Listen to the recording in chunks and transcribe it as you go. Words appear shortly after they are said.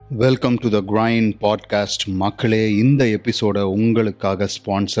Welcome to the grind podcast. மக்களே, இந்த எபிசோடை உங்களுக்காக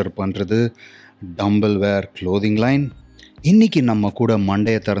ஸ்பான்சர் பண்ணுறது டம்பிள் வேர் க்ளோதிங் லைன். இன்றைக்கி நம்ம கூட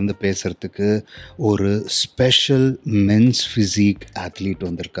மண்டையை திறந்து பேசுகிறதுக்கு ஒரு ஸ்பெஷல் மென்ஸ் ஃபிசிக் அத்லீட்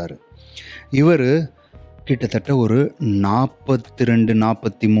வந்திருக்காரு. இவர் கிட்டத்தட்ட ஒரு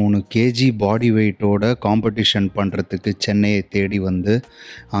 42-43 கேஜி பாடி வெயிட்டோட காம்படிஷன் பண்ணுறதுக்கு சென்னையை தேடி வந்து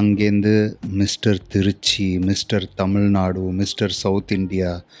அங்கேருந்து mister Trichy, mister Tamil Nadu, mister south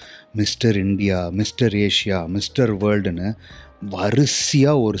India, mister India, mister Asia, mister வேர்ல்டுன்னு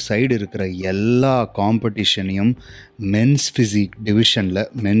வரிசையாக ஒரு சைடு இருக்கிற எல்லா காம்படிஷனையும் மென்ஸ் ஃபிசிக் டிவிஷனில்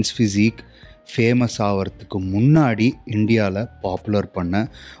மென்ஸ் ஃபிசிக் ஃபேமஸ் ஆகிறதுக்கு முன்னாடி இந்தியாவில் பாப்புலர் பண்ண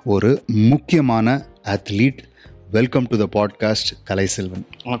ஒரு முக்கியமான athlete. Welcome to the podcast Kalaiselvan.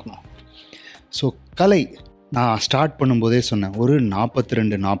 வணக்கம். ஸோ கலை, நான் ஸ்டார்ட் பண்ணும்போதே சொன்னேன், ஒரு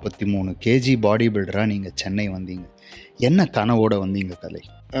 42-43 கேஜி பாடி பில்டராக நீங்கள் சென்னை வந்தீங்க. என்ன கனவோடு வந்தீங்க கலை?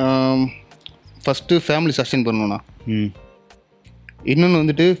 First family sustain பண்ணணும்ண்ணா. இன்னொன்று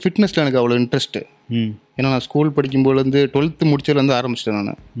வந்துட்டு ஃபிட்னஸில் எனக்கு அவ்வளோ இன்ட்ரெஸ்ட்டு. ஏன்னா நான் ஸ்கூல் படிக்கும்போதுலேருந்து 12th முடிச்சதுலேருந்து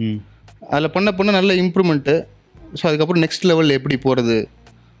ஆரம்பிச்சிட்டேன் நான். அதில் பண்ண நல்ல இம்ப்ரூவ்மெண்ட்டு. ஸோ அதுக்கப்புறம் நெக்ஸ்ட் லெவலில் எப்படி போகிறது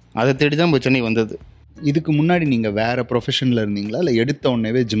அதை தேடி தான் இப்போ சென்னை வந்தது. இதுக்கு முன்னாடி நீங்கள் வேறு ப்ரொஃபஷனில் இருந்தீங்களா, இல்லை எடுத்த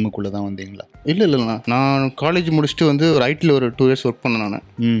உடனே ஜிம்முக்குள்ளே தான் வந்தீங்களா? இல்லைண்ணா, நான் காலேஜ் முடிச்சுட்டு வந்து ஒரு ஐடியில் ஒரு 2 years ஒர்க் பண்ணேன் நான்.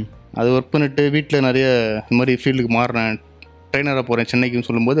 அது ஒர்க் பண்ணிவிட்டு வீட்டில் நிறைய இந்த மாதிரி ஃபீல்டுக்கு மாறினேன், ட்ரைனராக போகிறேன் சென்னைக்குன்னு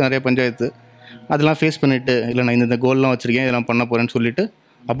சொல்லும்போது நிறைய பஞ்சாயத்து அதெல்லாம் ஃபேஸ் பண்ணிவிட்டு, இல்லை நான் இந்த கோல்லாம் வச்சுருக்கேன், இதெல்லாம் பண்ண போகிறேன்னு சொல்லிவிட்டு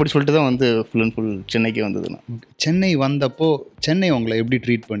சொல்லிட்டு தான் வந்து ஃபுல் அண்ட் ஃபுல் சென்னைக்கு வந்ததுண்ணா. சென்னை வந்தப்போ சென்னை உங்களை எப்படி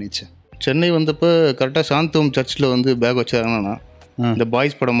ட்ரீட் பண்ணிச்சு? சென்னை வந்தப்போ கரெக்டாக சாந்தோம் சர்ச்சில் வந்து பேக் வச்சாங்கன்னா, இந்த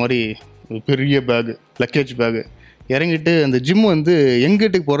பாய்ஸ் படம் மாதிரி ஒரு பெரிய பேகு, லக்கேஜ் பேகு இறங்கிட்டு அந்த ஜிம் வந்து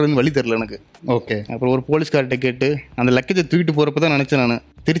எங்கிட்டுக்கு போகிறதுன்னு வழி தெரில எனக்கு. ஓகே. அப்புறம் ஒரு போலீஸ்கார்ட்ட கேட்டு அந்த லக்கேஜை தூக்கிட்டு போகிறப்ப தான் நினச்சேன் நான்,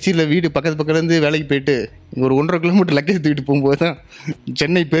 திருச்சியில் வீடு பக்கத்துலேருந்து வேலைக்கு போயிட்டு ஒரு 1.5 kilometer லக்கேஜ் தூக்கிட்டு போகும்போது தான்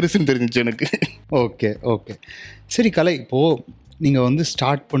சென்னை பெருசுன்னு தெரிஞ்சிச்சு எனக்கு. ஓகே ஓகே சரி கலை, இப்போது நீங்கள் வந்து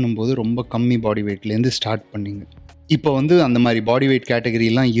ஸ்டார்ட் பண்ணும்போது ரொம்ப கம்மி பாடி வெயிட்லேருந்து ஸ்டார்ட் பண்ணிங்க. இப்போ வந்து அந்த மாதிரி பாடி வெயிட்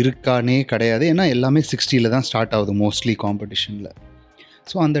கேட்டகரிலாம் இருக்கானே கிடையாது. ஏன்னா எல்லாமே 60 தான் ஸ்டார்ட் ஆகுது மோஸ்ட்லி காம்படிஷனில்.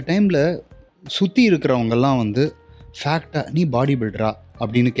 ஸோ அந்த டைமில் சுற்றி இருக்கிறவங்கெல்லாம் வந்து ஃபேக்டாக நீ பாடி பில்டரா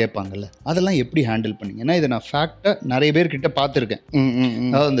அப்படின்னு கேட்பாங்கல்ல, அதெல்லாம் எப்படி ஹேண்டில் பண்ணிங்க? ஏன்னா இதை நான் ஃபேக்டாக நிறைய பேர்கிட்ட பார்த்துருக்கேன்.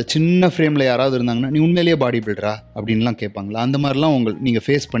 அதாவது அந்த சின்ன ஃப்ரேமில் யாராவது இருந்தாங்கன்னா நீ உண்மையிலேயே பாடி பில்டரா அப்படின்லாம் கேட்பாங்களா? அந்த மாதிரிலாம் நீங்கள்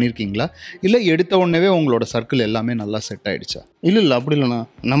ஃபேஸ் பண்ணியிருக்கீங்களா, இல்லை எடுத்த உடனே உங்களோட சர்க்கிள் எல்லாமே நல்லா செட் ஆகிடுச்சா? இல்லை அப்படி இல்லைண்ணா,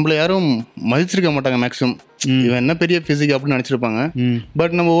 நம்மளை யாரும் மதிச்சிருக்க மாட்டாங்க மேக்ஸிமம். இவன் என்ன பெரிய ஃபிசிக் அப்படின்னு நினச்சிருப்பாங்க.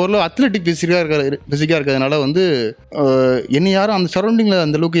 பட் நம்ம ஓரளவு அத்லெட்டிக் ஃபிசிக்காக இருக்கிறதுனால வந்து என்ன யாரும் அந்த சரௌண்டிங்கில்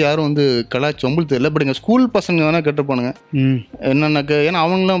அந்தளவுக்கு யாரும் வந்து கலாச்சி ஒம்பளுத்து இல்லை. பட் எங்கள் ஸ்கூல் பசங்க வேணால் கேட்டிருப்பானுங்க என்னன்னாக்க, ஏன்னா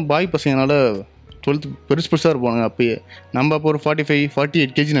அவங்களாம் பாய் பசங்கனால 12th பெருசாக இருப்பானுங்க. அப்பயே நம்ம அப்போ ஒரு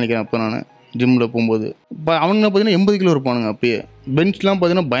 45-48 kg நினைக்கிறேன் அப்போ நான் ஜிம்மில் போகும்போது. அவனுங்க பார்த்தீங்கன்னா 80 கிலோ இருப்பானுங்க. அப்பயே பெஞ்ச்லாம்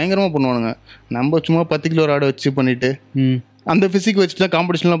பார்த்தீங்கன்னா பயங்கரமாக பண்ணுவானுங்க. நம்ம சும்மா 10 கிலோ ஆடை வச்சு பண்ணிவிட்டு அந்த ஃபிசிக் வச்சுட்டு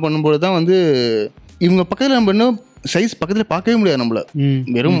காம்படிஷன்லாம் பண்ணும்போது தான் வந்து இவங்க பக்கத்தில் நம்ம இன்னும் சைஸ் பக்கத்தில் பார்க்கவே முடியாது. நம்மள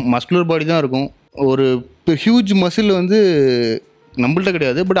வெறும் மஸ்குலர் பாடி தான் இருக்கும். ஒரு ஹியூஜ் மசில் வந்து நம்மள்ட்ட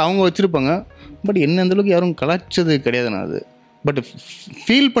கிடையாது, பட் அவங்க வச்சுருப்பாங்க. பட் என்ன அந்தளவுக்கு யாரும் கலாச்சது கிடையாதுண்ணா. அது பட்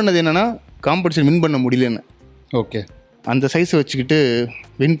ஃபீல் பண்ணது என்னென்னா காம்படிஷன் வின் பண்ண முடியலன்னு. ஓகே. அந்த சைஸை வச்சுக்கிட்டு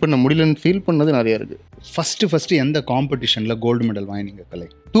வின் பண்ண முடியலன்னு ஃபீல் பண்ணது நிறையா இருக்குது. ஃபஸ்ட்டு எந்த காம்படிஷனில் கோல்டு மெடல் வாங்கினீங்க கலை?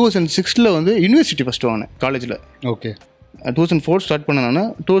 2006 வந்து யூனிவர்சிட்டி ஃபஸ்ட்டு வாங்கினேன் காலேஜில். ஓகே. 2004 ஸ்டார்ட் பண்ணேன்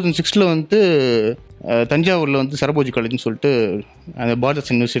நான். 2006 வந்து தஞ்சாவூரில் வந்து சரபோஜி காலேஜ்னு சொல்லிட்டு அந்த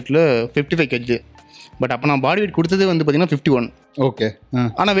பாரத் யூனிவர்சிட்டியில் 55 kg. பட் அப்போ நான் பாடி வெயிட் கொடுத்ததே வந்து பார்த்தீங்கன்னா 51. ஓகே.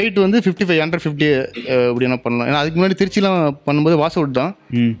 ஆனால் வெயிட் வந்து 55 under 50 அப்படி என்ன பண்ணலாம். ஏன்னா அதுக்கு முன்னாடி திருச்சிலாம் பண்ணும்போது வாஸ் அவுட் தான்.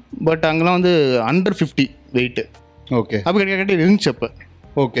 பட் அங்கெல்லாம் வந்து under 50 வெயிட்டு. ஓகே. அப்போ கேட்டு இருந்துச்சு. அப்போ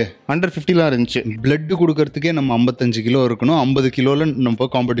ஓகே, under 50 இருந்துச்சு. பிளட்டு கொடுக்கறதுக்கே நம்ம 55 கிலோ இருக்கணும். 50 கிலோவில் நம்ம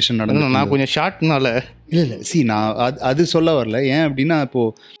காம்படிஷன் நடந்து. நான் கொஞ்சம் ஷார்ட்னால இல்லை நான் அது சொல்ல வரல. ஏன் அப்படின்னா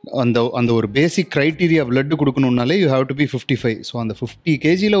இப்போது அந்த ஒரு பேசிக் criteria blood கொடுக்கணும்னாலே you have to be 55. So அந்த 50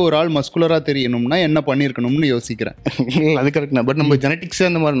 kgயில் ஒரு ஆள் மஸ்குலராக தெரியணும்னா என்ன பண்ணியிருக்கணும்னு யோசிக்கிறேன். அது கரெக்ட்னா. பட் நம்ம ஜெனட்டிக்ஸே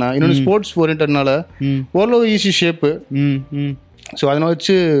அந்த மாதிரினா, இன்னொன்று ஸ்போர்ட்ஸ் ஓரியன்டனால ஓரளவு ஈஸி ஷேப்பு. ஸோ அதனால்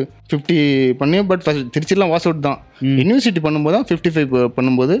வச்சு 50 பண்ணி. பட் ஃபஸ்ட் திருச்சிலாம் வாஸ் அவுட் தான். யூனிவர்சிட்டி பண்ணும்போது தான் 55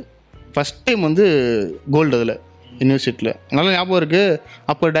 பண்ணும்போது ஃபஸ்ட் டைம் வந்து கோல்டு அதில் யூனிவர்சிட்டியில். நல்லா ஞாபகம் இருக்குது.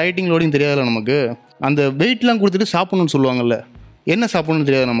 அப்போ டயட்டிங் லோடிங் தெரியாதுல்ல நமக்கு. அந்த வெயிட்லாம் கொடுத்துட்டு சாப்பிட்ணுன்னு சொல்லுவாங்கல்ல, என்ன சாப்பிட்ணுன்னு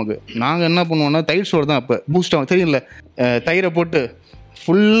தெரியாது நமக்கு. நாங்கள் என்ன பண்ணுவோம்னா தயிர் சோறு தான். அப்போ பூஸ்டாக தெரியல, தயிரை போட்டு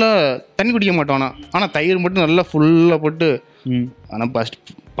ஃபுல்லாக தண்ணி குடிக்க மாட்டோம். ஆனால் தயிர் மட்டும் நல்லா ஃபுல்லாக போட்டு. ஆனால் ஃபஸ்ட்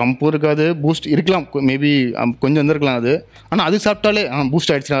பம்பும் இருக்காது, பூஸ்ட் இருக்கலாம், மேபி கொஞ்சம் வந்துருக்கலாம் அது. ஆனால் அது சாப்பிட்டாலே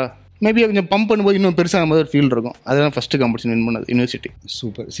பூஸ்ட் ஆகிடுச்சுனா மேபி கொஞ்சம் பம்ப் பண்ணும்போது இன்னும் பெருசாக மாதிரி ஒரு ஃபீல் இருக்கும். அதுதான் ஃபஸ்ட்டு காம்படிஷன் வின் பண்ணது யூனிவர்சிட்டி.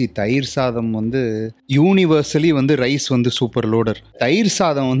 சூப்பர். தயிர் சாதம் வந்து யூனிவர்சலி வந்து ரைஸ் வந்து சூப்பர் லோடர். தயிர்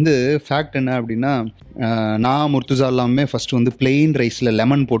சாதம் வந்து ஃபேக்ட் என்ன அப்படின்னா, நான் முர்த்துசா எல்லாமே ஃபஸ்ட்டு வந்து பிளெயின் ரைஸில்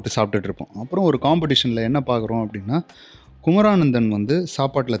லெமன் போட்டு சாப்பிட்டுட்டு இருப்போம். அப்புறம் ஒரு காம்படிஷனில் என்ன பார்க்குறோம் அப்படின்னா, குமரானந்தன் வந்து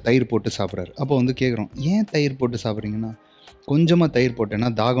சாப்பாட்டில் தயிர் போட்டு சாப்பிட்றாரு. அப்போ வந்து கேட்குறோம், ஏன் தயிர் போட்டு சாப்பிட்றீங்கன்னா, கொஞ்சமாக தயிர் போட்டேன்னா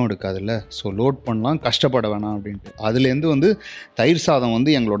தாகம் எடுக்காதுல்ல, ஸோ லோட் பண்ணலாம், கஷ்டப்பட வேணாம் அப்படின்ட்டு. அதுலேருந்து வந்து தயிர் சாதம்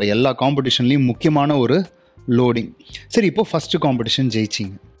வந்து எங்களோட எல்லா காம்படிஷன்லேயும் முக்கியமான ஒரு லோடிங். சரி, இப்போது ஃபஸ்ட்டு காம்படிஷன்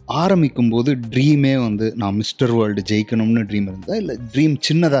ஜெயிச்சிங்க. ஆரம்பிக்கும் போது ட்ரீமே வந்து நான் மிஸ்டர் வேர்ல்டு ஜெயிக்கணும்னு ட்ரீம் இருந்ததா, இல்லை ட்ரீம்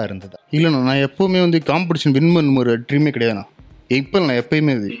சின்னதாக இருந்ததா? இல்லைண்ணா, நான் எப்போவுமே வந்து காம்படிஷன் வின் பண்ணும் ஒரு ட்ரீமே கிடையாதுண்ணா. இப்போ நான்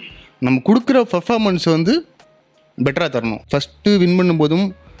எப்போயுமே இது நம்ம கொடுக்குற பர்ஃபார்மன்ஸ் வந்து பெட்டராக தரணும். ஃபஸ்ட்டு வின் பண்ணும்போதும்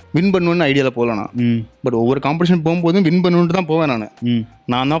வின் பண்ணுவேன்னு ஐடியாவில் போகலண்ணா. பட் ஒவ்வொரு காம்படிஷன் போகும்போதும் வின் பண்ணுன்ட்டு தான் போவேன்.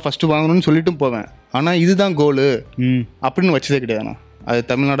 நான் தான் ஃபஸ்ட்டு வாங்கணும்னு சொல்லிட்டும் போவேன். ஆனால் இதுதான் கோலு அப்படின்னு வச்சதே கிடையாதுண்ணா. அது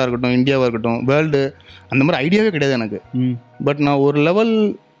தமிழ்நாடாக இருக்கட்டும், இந்தியாவாக இருக்கட்டும், வேர்ல்டு, அந்த மாதிரி ஐடியாவே கிடையாது எனக்கு. பட் நான் ஒரு லெவல்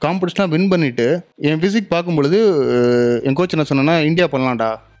காம்படிஷனாக வின் பண்ணிவிட்டு என் ஃபிசிக் பார்க்கும்பொழுது என் கோச் என்ன சொன்னேன்னா, இந்தியா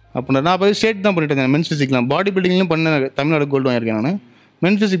பண்ணலாம்டா அப்படின்னா. நான் போய் ஸ்டேட் தான் பண்ணிட்டு இருந்தேன். மென்ஸ் ஃபிசிக்லாம் பாடி பில்டிங்லாம் பண்ண தமிழ்நாடு கோல்டு வாங்கியிருக்கேன் நான்.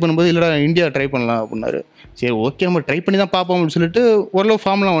 மென் ஃபிசிக் பண்ணும்போது இல்லைடா இந்தியா ட்ரை பண்ணலாம் அப்படின்னாரு. சரி, ஓகே, நம்ம ட்ரை பண்ணி தான் பார்ப்போம் அப்படின்னு சொல்லிட்டு ஓரளவு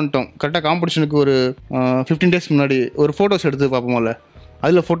ஃபார்ம்லாம் வந்துட்டோம். கரெக்டாக காம்படிஷனுக்கு ஒரு 15 days முன்னாடி ஒரு ஃபோட்டோஸ் எடுத்து பார்ப்போம்ல,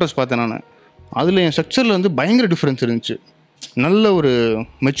 அதில் ஃபோட்டோஸ் பார்த்தேன் நான். அதில் என் ஸ்ட்ரக்சரில் வந்து பயங்கர டிஃப்ரென்ஸ் இருந்துச்சு. நல்ல ஒரு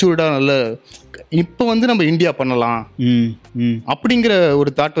மெச்சூர்டாக, நல்ல இப்போ வந்து நம்ம இந்தியா பண்ணலாம் அப்படிங்கிற ஒரு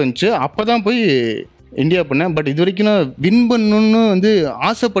தாட் வந்துச்சு. அப்போ தான் போய் இந்தியா பண்ணேன். பட் இது வரைக்கும் நான் வின் பண்ணணும்னு வந்து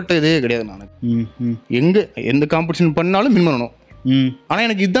ஆசைப்பட்ட இதே கிடையாது. நான் எங்கே எந்த காம்படிஷன் பண்ணாலும் வின் பண்ணணும். ஆனால்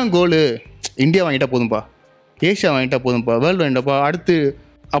எனக்கு இதுதான் கோலு, இந்தியா வாங்கிட்டா போதும்பா, ஏஷியா வாங்கிட்டா போதும்பா, வேர்ல்டு வாங்கிட்டாப்பா அடுத்து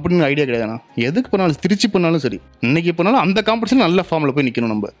அப்படின்னு ஐடியா கிடையாதுண்ணா. எதுக்கு பண்ணாலும், திருச்சி பண்ணாலும் சரி, இன்னைக்கு பண்ணாலும் அந்த காம்படிஷன் நல்ல ஃபார்மில் போய்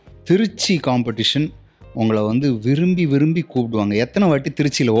நிற்கணும். நம்ம திருச்சி காம்படிஷன் உங்களை வந்து விரும்பி விரும்பி கூப்பிடுவாங்க. எத்தனை வாட்டி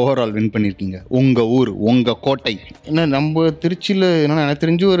திருச்சியில் ஓவரால் வின் பண்ணியிருக்கீங்க? உங்கள் ஊர், உங்கள் கோட்டை. ஏன்னா நம்ம திருச்சியில் என்னென்னா எனக்கு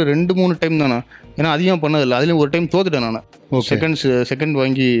தெரிஞ்சு ஒரு 2-3 டைம் தானே. ஏன்னா அதிகம் பண்ணதில்லை. அதுலேயும் ஒரு டைம் தோத்துட்டேன் நான். செகண்ட்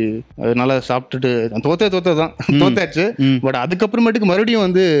வாங்கி நல்லா சாப்பிட்டுட்டு தோத்ததான் தோத்தாச்சு. பட் அதுக்கப்புறமேட்டுக்கு மறுபடியும்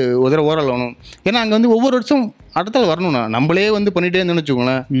வந்து ஒரு தடவை ஓவரால் வரணும். ஏன்னா அங்கே வந்து ஒவ்வொரு வருஷம் அடுத்தால் வரணும்ண்ணா. நம்மளே வந்து பண்ணிகிட்டே இருந்தோம்னு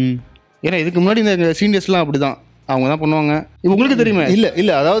வச்சுக்கோங்களேன். ஏன்னா இதுக்கு முன்னாடி இந்த சீனியர்ஸ்லாம் அப்படி தான், அவங்க தான் பண்ணுவாங்க. உங்களுக்கு தெரியுமா?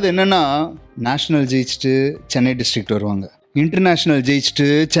 இல்லை அதாவது என்னென்னா, நேஷ்னல் ஜெயிச்சுட்டு சென்னை டிஸ்ட்ரிக்ட் வருவாங்க, இன்டர்நேஷ்னல் ஜெயிச்சுட்டு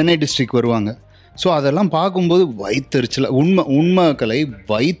சென்னை டிஸ்ட்ரிக்ட் வருவாங்க. ஸோ அதெல்லாம் பார்க்கும்போது வயிற்றுச்சலாக, உண்மை கலை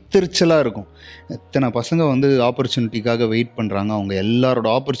வயிற்றுச்சலாக இருக்கும். எத்தனை பசங்க வந்து ஆப்பர்ச்சுனிட்டிக்காக வெயிட் பண்ணுறாங்க, அவங்க எல்லாரோட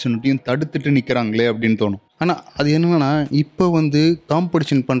ஆப்பர்ச்சுனிட்டியும் தடுத்துட்டு நிற்கிறாங்களே அப்படின்னு தோணும். ஆனால் அது என்னன்னா, இப்போ வந்து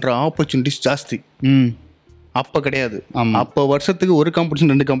காம்படிஷன் பண்ணுற ஆப்பர்ச்சுனிட்டிஸ் ஜாஸ்தி. அப்போ கிடையாது. அப்போ வருஷத்துக்கு ஒரு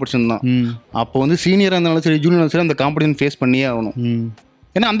காம்படிஷன் 2 காம்படிஷன் தான். அப்போ வந்து சீனியராக இருந்தாலும் சரி, ஜூனியராக இருந்தாலும் சரி, அந்த காம்படிஷன் ஃபேஸ் பண்ணியே ஆகணும்.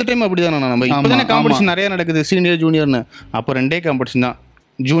 ஏன்னா அந்த டைம் அப்படி தானே. நம்ம இப்போ தானே காம்படிஷன் நிறையா நடக்குது, சீனியர் ஜூனியர்னு. அப்போ 2 காம்படிஷன் தான்,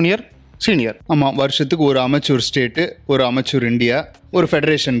 ஜூனியர் சீனியர். ஆமாம், வருஷத்துக்கு ஒரு அமெச்சூர் ஸ்டேட்டு, ஒரு அமெச்சூர் இந்தியா, ஒரு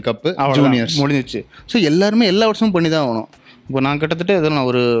ஃபெடரேஷன் கப்பு, ஜூனியர்ஸ் முடிஞ்சிச்சு. ஸோ எல்லாருமே எல்லா வருஷமும் பண்ணி தான் ஆகணும். இப்போ நான் கிட்டத்தட்ட இதில் நான்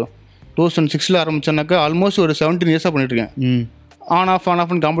ஒரு 2006 ஆரம்பிச்சேன்னாக்கா ஆல்மோஸ்ட் ஒரு 17 years பண்ணிட்டுருக்கேன். ஆன்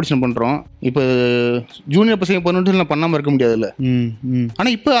ஆஃப்னு காம்படிஷன் பண்ணுறோம். இப்போ ஜூனியர் பசங்க பண்ணிட்டு நான் பண்ணாமல் இருக்க முடியாதுல்ல.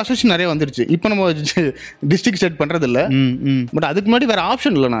 ஆனால் இப்போ அசோசியேஷன் நிறைய வந்துருச்சு. இப்போ நம்ம டிஸ்ட்ரிக்ட் ஸ்டேட் பண்ணுறதில்ல. பட் அதுக்கு முன்னாடி வேறு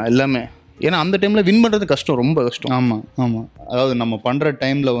ஆப்ஷன் இல்லைண்ணா எல்லாமே. ஏன்னா அந்த டைமில் வின் பண்ணுறது கஷ்டம், ரொம்ப கஷ்டம். ஆமாம். அதாவது நம்ம பண்ணுற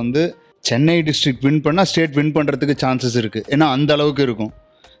டைமில் வந்து சென்னை டிஸ்ட்ரிக்ட் வின் பண்ணால் ஸ்டேட் வின் பண்ணுறதுக்கு சான்சஸ் இருக்குது. ஏன்னா அந்த அளவுக்கு இருக்கும்.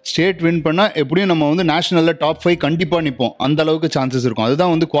 ஸ்டேட் வின் பண்ணால் எப்படியும் நம்ம வந்து நேஷனலில் டாப் 5 கண்டிப்பாக நிற்போம், அந்த அளவுக்கு சான்சஸ் இருக்கும்.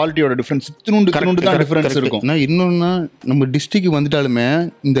 அதுதான் வந்து குவாலிட்டியோட டிஃப்ரென்ஸ். இத்தினூண்டு தான் டிஃப்ரென்ஸ் இருக்கும். ஆனால் இன்னொன்னா, நம்ம டிஸ்ட்ரிக்ட் வந்துட்டாலுமே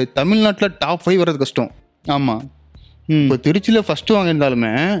இந்த தமிழ்நாட்டில் டாப் 5 வர்றது கஷ்டம். ஆமாம். இப்போ திருச்சியில் ஃபஸ்ட்டு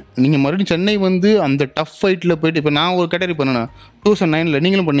வாங்கியிருந்தாலுமே நீங்கள் மறுபடியும் சென்னை வந்து அந்த டஃப் ஃபைட்டில் போயிட்டு, இப்போ நான் ஒரு கேட்டகரி பண்ணேன் 2009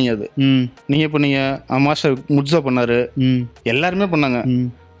 நீங்களும் பண்ணீங்க. அது நீங்கள் பண்ணீங்க, மாஸ்டர் முட்ஸா பண்ணார், எல்லாருமே பண்ணாங்க.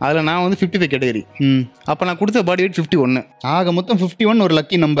 அதில் நான் வந்து 55 கேட்டகரி. அப்போ நான் கொடுத்த பாடி வெயிட் 51. ஆக மொத்தம் 51 ஒரு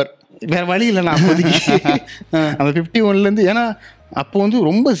லக்கி நம்பர். வேறு வழி இல்லை நான் அப்போதைக்கு அந்த 51லேருந்து. ஏன்னா அப்போ வந்து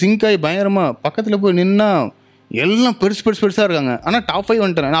ரொம்ப சிங்காகி பயங்கரமாக பக்கத்தில் போய் நின்னா எல்லாம் பெருசாக இருக்காங்க. ஆனால் டாப் 5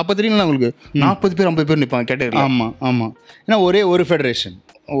 வந்துட்டேன். அப்போ தெரியல உங்களுக்கு 40 பேர் 50 பேர் நிற்பாங்க கேட்டகரி. ஆமாம். ஏன்னா ஒரு ஃபெடரேஷன்,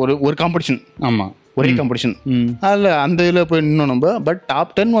 ஒரு காம்படிஷன். ஆமாம், ஒரே காம்படிஷன். அதில் அந்த இதில் போய் நின்னோம் நம்ம. பட்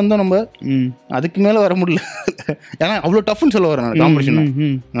டாப் 10 வந்தோம் நம்ம. அதுக்கு மேலே வர முடியல. ஏன்னா அவ்வளோ டஃப்னு சொல்ல வரேன் காம்படிஷன்.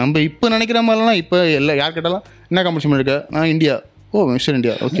 நம்ம இப்போ நினைக்கிற மாதிரிலாம் இப்போ எல்லாம் யார் கேட்டாலும் என்ன காம்படிஷன் இருக்க, நான் இந்தியா, மிஸ்டர்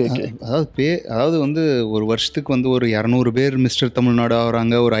இந்தியா. ஓகே. அதாவது வந்து ஒரு வருஷத்துக்கு வந்து ஒரு 200 பேர் மிஸ்டர் தமிழ்நாடு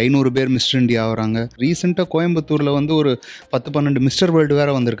ஆகிறாங்க, ஒரு 500 பேர் மிஸ்டர் இந்தியா ஆகிறாங்க. ரீசெண்டாக கோயம்புத்தூரில் வந்து ஒரு 10-12 மிஸ்டர் வேர்ல்டு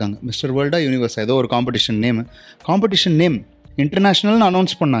வேறு வந்திருக்காங்க. மிஸ்டர் வேர்ல்டா யூனிவர்ஸா ஏதோ ஒரு காம்படிஷன் நேம் இன்டர்நேஷ்னல்னு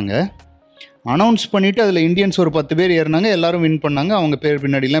அனௌன்ஸ் பண்ணாங்க. அனௌன்ஸ் பண்ணிவிட்டு அதில் இந்தியன்ஸ் ஒரு 10 பேர் ஏறினாங்க, எல்லாரும் வின் பண்ணாங்க. அவங்க பேர்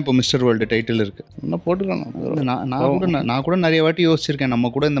பின்னாடிலாம் இப்போ மிஸ்டர் வேர்ல்டு டைட்டில் இருக்குது. இன்னும் போட்டுருக்காங்க. நான் கூட நிறைய வாட்டி யோசிச்சிருக்கேன், நம்ம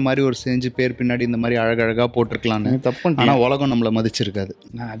கூட இந்த மாதிரி ஒரு செஞ்சு பேர் பின்னாடி இந்த மாதிரி அழகழகாக போட்டிருக்கலான்னு. தப்பு. ஆனால் உலகம் நம்மளை மதிச்சிருக்காது.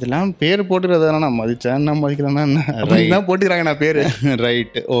 நான் அதெல்லாம் பேர் போட்டுக்கிறதா நான் மதித்தேன், நான் மதிக்கிறேன்னா என்ன போட்டுக்கிறாங்க நான் பேர்.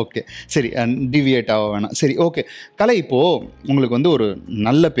 ரைட்டு, ஓகே, சரி, டிவியேட் ஆக வேணாம். சரி, ஓகே. கலை, இப்போது உங்களுக்கு வந்து ஒரு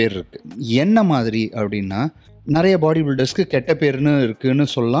நல்ல பேர் இருக்குது. என்ன மாதிரி அப்படின்னா, நிறைய பாடி பில்டர்ஸ்க்கு கெட்ட பேர்னு இருக்குதுன்னு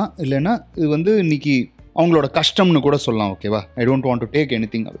சொல்லலாம், இல்லைன்னா இது வந்து இன்னைக்கு அவங்களோட கஷ்டம்னு கூட சொல்லலாம். ஓகேவா? I don't want to take any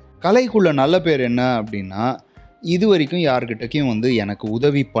thing. கலைக்குள்ள நல்ல பேர் என்ன அப்படின்னா, இது வரைக்கும் யார்கிட்டக்கையும் வந்து எனக்கு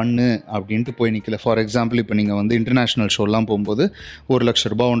உதவி பண்ணு அப்படின்ட்டு போய் நிற்கல. ஃபார் எக்ஸாம்பிள், இப்போ நீங்கள் வந்து இன்டர்நேஷ்னல் ஷோலாம் போகும்போது 1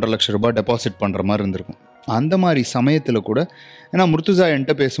 லட்ச ரூபா 1.5 லட்ச ரூபா டெபாசிட் பண்ணுற மாதிரி இருந்திருக்கும். அந்த மாதிரி சமயத்தில் கூட, ஏன்னா முர்த்துசா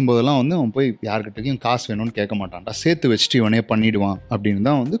என்கிட்ட பேசும்போதெல்லாம் வந்து அவன் போய் யார்கிட்டக்கையும் காசு வேணும்னு கேட்க மாட்டான்டா, சேர்த்து வச்சுட்டு இவனே பண்ணிவிடுவான் அப்படின்னு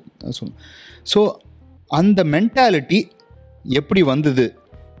தான் வந்து சொன்னேன். ஸோ அந்த மென்டாலிட்டி எப்படி வந்தது?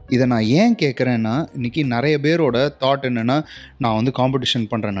 இதை நான் ஏன் கேட்குறேன்னா, இன்றைக்கி நிறைய பேரோட தாட் என்னென்னா, நான் வந்து காம்படிஷன்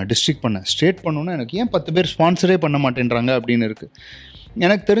பண்ணுறேன், நான் டிஸ்ட்ரிக்ட் பண்ணேன், ஸ்டேட் பண்ணணுன்னா எனக்கு ஏன் 10 பேர் ஸ்பான்சரே பண்ண மாட்டேன்றாங்க அப்படின்னு இருக்குது.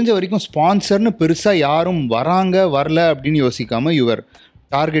 எனக்கு தெரிஞ்ச வரைக்கும் ஸ்பான்சர்னு பெருசாக யாரும் வராங்க வரல அப்படின்னு யோசிக்காமல் யுவர்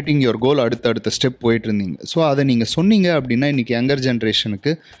டார்கெட்டிங் யுவர் கோல் அடுத்த ஸ்டெப் போயிட்டு இருந்தீங்க. ஸோ அதை நீங்கள் சொன்னீங்க அப்படின்னா இன்றைக்கி யங்கர்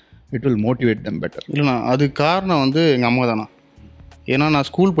ஜென்ரேஷனுக்கு it will motivate them better. இல்லைண்ணா, அது காரணம் வந்து எங்கள் அம்மா தானா. ஏன்னா நான்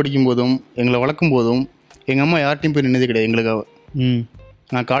ஸ்கூல் படிக்கும்போதும் எங்களை வளர்க்கும் போதும் எங்கள் அம்மா யார்ட்டையும் போய் நின்னதே கிடையாது எங்களுக்காக.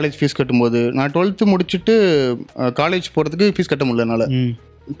 நான் காலேஜ் ஃபீஸ் கட்டும்போது, நான் 12th முடிச்சுட்டு காலேஜ் போகிறதுக்கு ஃபீஸ் கட்ட முடியல என்னால்.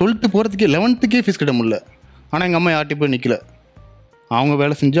 12th போகிறதுக்கே 11th ஃபீஸ் கட்ட முடியல. ஆனால் எங்கள் அம்மா யார்ட்டையும் போய் நிற்கல. அவங்க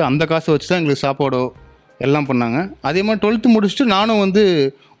வேலை செஞ்சு அந்த காசை வச்சு தான் எங்களுக்கு சாப்பாடோ எல்லாம் பண்ணாங்க. அதே மாதிரி 12th முடிச்சுட்டு நானும் வந்து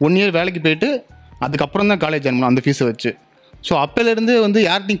 1 இயர் வேலைக்கு போயிட்டு அதுக்கப்புறம் தான் காலேஜ் ஜாயின் பண்ணோம் அந்த ஃபீஸை வச்சு. ஸோ அப்போலேருந்து வந்து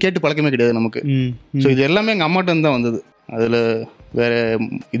யார்ட்டையும் கேட்டு பழக்கமே கிடையாது நமக்கு. ஸோ இது எல்லாமே எங்கள் அம்மாட்ட தான் வந்தது. அதில் வேறு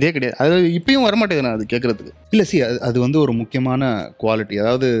இதே கிடையாது. அது இப்பயும் வரமாட்டேங்குது நான் அது கேட்குறதுக்கு. இல்லை, அது வந்து ஒரு முக்கியமான குவாலிட்டி.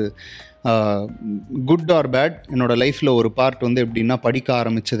 அதாவது குட் ஆர் பேட், என்னோடய லைஃப்பில் ஒரு பார்ட் வந்து எப்படின்னா, படிக்க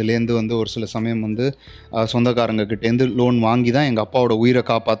ஆரம்பித்ததுலேருந்து வந்து ஒரு சில சமயம் வந்து சொந்தக்காரங்கக்கிட்டேருந்து லோன் வாங்கி தான் எங்கள் அப்பாவோட உயிரை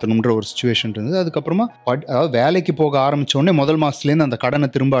காப்பாற்றணுன்ற ஒரு சுச்சுவேஷன் இருந்தது. அதுக்கப்புறமா அதாவது வேலைக்கு போக ஆரம்பித்தோடனே முதல் மாதத்துலேருந்து அந்த கடனை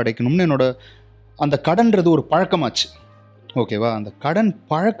திரும்ப அடைக்கணும்னு அந்த கடன்றது ஒரு பழக்கமாச்சு. ஓகேவா? அந்த கடன்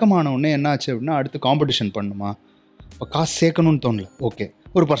பழக்கமானவுடனே என்ன ஆச்சு அப்படின்னா, அடுத்து காம்படிஷன் பண்ணுமா, இப்போ காசு சேர்க்கணும்னு தோணல. ஓகே,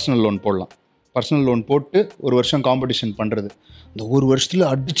 ஒரு பர்சனல் லோன் போடலாம். பர்சனல் லோன் போட்டு ஒரு வருஷம் காம்படிஷன் பண்ணுறது. இந்த ஒரு வருஷத்தில்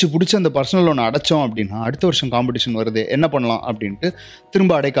அடித்து பிடிச்சி அந்த பர்சனல் லோனை அடைச்சோம் அப்படின்னா அடுத்த வருஷம் காம்படிஷன் வருது, என்ன பண்ணலாம் அப்படின்ட்டு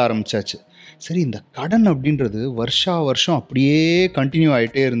திரும்ப அடைக்க ஆரம்பித்தாச்சு. சரி, இந்த கடன் அப்படின்றது வருஷம் அப்படியே கண்டினியூ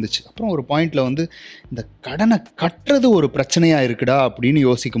ஆகிட்டே இருந்துச்சு. அப்புறம் ஒரு பாயிண்டில் வந்து இந்த கடனை கட்டுறது ஒரு பிரச்சனையாக இருக்குடா அப்படின்னு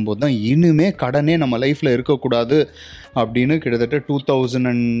யோசிக்கும் போது தான் இனிமே கடனே நம்ம லைஃப்பில் இருக்கக்கூடாது அப்படின்னு கிட்டத்தட்ட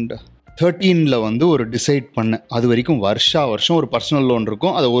 2013 வந்து ஒரு டிசைட் பண்ணேன். அது வரைக்கும் வருஷம் ஒரு பர்சனல் லோன்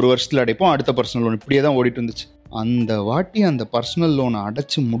இருக்கும், அதை ஒரு வருஷத்தில் அடைப்போம், அடுத்த பர்சனல் லோன் இப்படியே தான் ஓடிட்டு இருந்துச்சு. அந்த வாட்டி அந்த பர்சனல் லோனை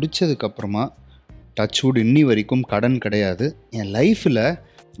அடைச்சி முடித்ததுக்கப்புறமா டச்வுட் இன்னி வரைக்கும் கடன் கிடையாது. என் லைஃப்பில்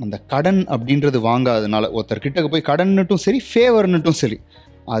அந்த கடன் அப்படின்றது வாங்காததுனால, ஒருத்தர்கிட்ட போய் கடன்னுட்டும் சரி ஃபேவர்னுட்டும் சரி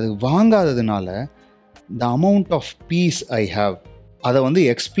அது வாங்காததுனால the amount of piece I have, அதை வந்து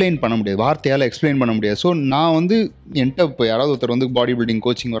எக்ஸ்பிளைன் பண்ண முடியாது, வார்த்தையால் எக்ஸ்பிளைன் பண்ண முடியாது. ஸோ நான் வந்து என்கிட்ட இப்போ யாராவது ஒருத்தர் வந்து பாடி பில்டிங்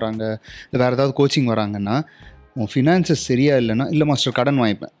கோச்சிங் வராங்க, இல்லை வேறு ஏதாவது கோச்சிங் வராங்கன்னா, உன் ஃபினான்சஸ் சரியா இல்லைன்னா, இல்லை மாஸ்டர் கடன்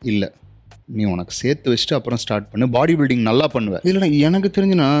வாங்கிப்பேன், இல்லை நீ உனக்கு சேர்த்து வச்சுட்டு அப்புறம் ஸ்டார்ட் பண்ணு, பாடி பில்டிங் நல்லா பண்ணுவேன். இல்லைண்ணா, எனக்கு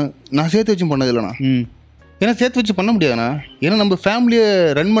தெரிஞ்சுண்ணா நான் சேர்த்து வச்சு பண்ணது இல்லைண்ணா. ஏன்னா சேர்த்து வச்சு பண்ண முடியாதுண்ணா. ஏன்னா நம்ம ஃபேமிலியை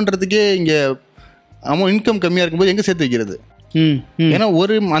ரன் பண்ணுறதுக்கே இங்கே இன்கம் கம்மியாக இருக்கும்போது எங்கே சேர்த்து வைக்கிறது? ஏன்னா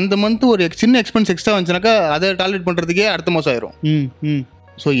அந்த மந்த் ஒரு சின்ன எக்ஸ்பென்ஸ் எக்ஸ்ட்ரா வந்துச்சுனாக்கா அதை டாலரேட் பண்ணுறதுக்கே அடுத்த மாதம் ஆயிரும்.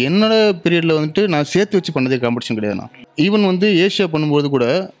 ஸோ என்னோட பீரியடில் வந்துட்டு நான் சேர்த்து வச்சு பண்ணதே காம்படிஷன் கிடையாதுண்ணா. ஈவன் வந்து ஏஷியா பண்ணும்போது கூட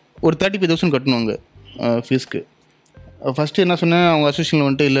ஒரு 35,000 கட்டணுங்க ஃபீஸ்க்கு. ஃபஸ்ட்டு என்ன சொன்னேன், அவங்க அசோசியேஷனில்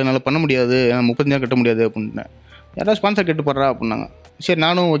வந்துட்டு இல்லை என்னால் பண்ண முடியாது, ஏன்னா 35,000 கட்ட முடியாது அப்படின்ட்டேன். யாராவது ஸ்பான்சர் கேட்டு போடுறா அப்படின்னாங்க. சரி,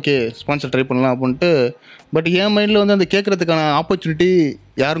 நானும் ஓகே ஸ்பான்சர் ட்ரை பண்ணலாம் அப்படின்ட்டு. பட் என் மைண்டில் வந்து அந்த கேட்குறதுக்கான ஆப்பர்ச்சுனிட்டி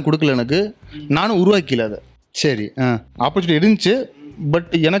யாரும் கொடுக்கல எனக்கு, நானும் உருவாக்கல அதை. சரி, ஆப்பர்ச்சுனிட்டி இருந்துச்சு,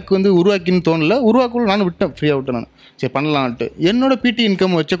 பட் எனக்கு வந்து உருவாக்கின்னு தோணலை. உருவாக்கல, நானும் விட்டேன், ஃப்ரீயாக விட்டேன் நான். சரி பண்ணலான்ட்டு என்னோட பிடி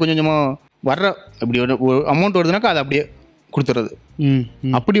இன்கம் வச்சு கொஞ்சம் கொஞ்சமாக வர்ற அப்படி ஒரு அமௌண்ட் வருதுனாக்கா அதை அப்படியே கொடுத்துறது.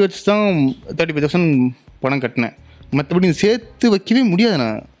 அப்படி வச்சு தான் 35,000 பணம் கட்டினேன். மற்றபடி சேர்த்து வைக்கவே முடியாதுண்ணா.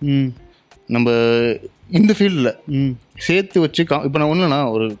 நம்ம இந்த ஃபீல்டில் சேர்த்து வச்சு இப்போ நான் ஒன்றுண்ணா,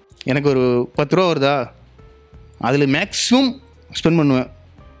 எனக்கு ஒரு 10 ரூபா வருதா, அதில் மேக்ஸிமம் ஸ்பெண்ட் பண்ணுவேன்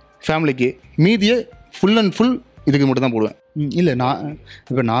ஃபேமிலிக்கு, மீதியை ஃபுல் அண்ட் ஃபுல் இதுக்கு மட்டும் தான் போடுவேன். இல்லை,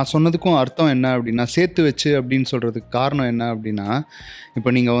 நான் சொன்னதுக்கும் அர்த்தம் என்ன அப்படின்னா, சேர்த்து வச்சு அப்படின்னு சொல்கிறதுக்கு காரணம் என்ன அப்படின்னா, இப்போ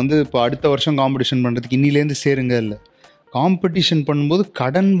நீங்கள் வந்து இப்போ அடுத்த வருஷம் காம்படிஷன் பண்ணுறதுக்கு இன்னிலேருந்து சேருங்க, இல்லை காம்படிஷன் பண்ணும்போது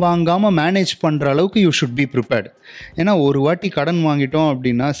கடன் வாங்காமல் மேனேஜ் பண்ணுற அளவுக்கு யூ ஷுட் பி ப்ரிப்பேர்டு. ஏன்னா ஒரு வாட்டி கடன் வாங்கிட்டோம்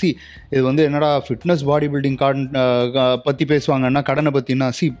அப்படின்னா, இது வந்து என்னடா ஃபிட்னஸ் பாடி பில்டிங் பற்றி பேசுவாங்கன்னா கடனை பற்றினா,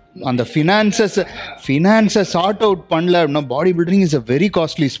 அந்த ஃபினான்ஸை சார்ட் அவுட் பண்ணல அப்படின்னா, body building is a very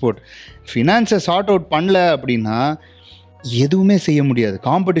costly sport. ஃபினான்ஸை sort out பண்ணல அப்படின்னா எதுவுமே செய்ய முடியாது.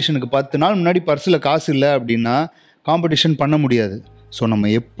 காம்படிஷனுக்கு 10 நாள் முன்னாடி பர்ஸில் காசு இல்லை அப்படின்னா காம்படிஷன் பண்ண முடியாது. ஸோ நம்ம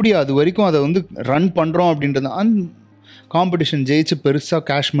எப்படி அது வரைக்கும் அதை வந்து ரன் பண்ணுறோம் அப்படின்றது, காம்படிஷன் ஜெயிச்சு பெருசாக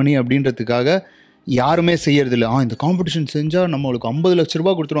கேஷ் மணி அப்படின்றதுக்காக யாருமே செய்யறதில்ல. இந்த காம்படிஷன் செஞ்சால் நம்மளுக்கு 50 லட்ச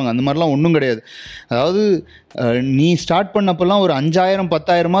ரூபா கொடுத்துருவாங்க, அந்த மாதிரிலாம் ஒன்றும் கிடையாது. அதாவது நீ ஸ்டார்ட் பண்ணப்பெல்லாம் ஒரு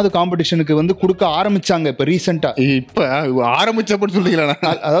 5000-10,000 காம்படிஷனுக்கு வந்து கொடுக்க ஆரம்பித்தாங்க. இப்போ ரீசெண்டாக இப்போ ஆரம்பிச்சப்பன்னு சொல்லிக்கலாம்.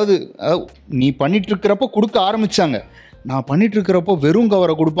 அதாவது நீ பண்ணிட்டு இருக்கிறப்போ கொடுக்க ஆரம்பித்தாங்க. நான் பண்ணிட்டு இருக்கிறப்போ வெறும்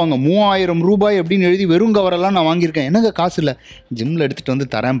கவரை கொடுப்பாங்க. 3000 ரூபாய் அப்படின்னு எழுதி வெறும் கவரெல்லாம் நான் வாங்கியிருக்கேன். எனக்கு காசு இல்லை, ஜிம்மில் எடுத்துகிட்டு வந்து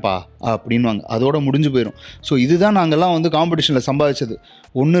தரேன்ப்பா அப்படின்வாங்க. அதோட முடிஞ்சு போயிடும். ஸோ இதுதான் நாங்கள்லாம் வந்து காம்படிஷனில் சம்பாதிச்சது.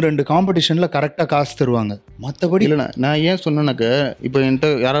 1-2 காம்படிஷனில் கரெக்டாக காசு தருவாங்க, மற்றபடி இல்லைண்ணா. நான் ஏன் சொன்னேன்னாக்க, இப்போ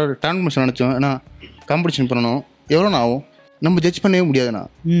என்கிட்ட யாராவது ட்ரான்ஸ்மிஷன் நினச்சோம், ஏன்னா காம்படிஷன் பண்ணணும், எவ்வளோண்ணா ஆகும் நம்ம ஜட்ஜ் பண்ணவே முடியாதுண்ணா.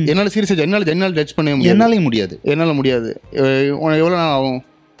 என்னால் சீரியஸாக என்னால் ஜட்ஜ் பண்ணவே முடியாது. என்னால் முடியாது. எவ்வளோ நாள் ஆகும்?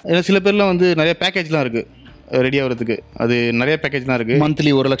 ஏன்னா சில பேர்லாம் வந்து நிறைய பேக்கேஜ்லாம் இருக்குது ரெடி ஆகிறதுக்கு. அது நிறைய பேக்கேஜ்லாம் இருக்குது.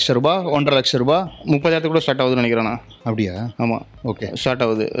 மந்த்லி 1 லட்ச ரூபா, 1.5 லட்ச ரூபா, 30,000 கூட ஸ்டார்ட் ஆகுதுன்னு நினைக்கிறேண்ணா. அப்படியா? ஆமாம், ஓகே, ஸ்டார்ட்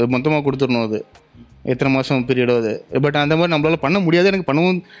ஆகுது. மொத்தமாக கொடுத்துடணும். அது எத்தனை மாதம் பீரியட் ஆகுது. பட் அந்த மாதிரி நம்மளால் பண்ண முடியாது, எனக்கு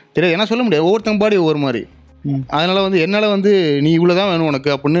பண்ணவும் தெரியாது. ஏன்னா சொல்ல முடியாது, ஒவ்வொருத்தங்க பாடி ஒவ்வொரு மாதிரி. அதனால் வந்து என்னால் வந்து நீ இவ்வளோ தான் வேணும்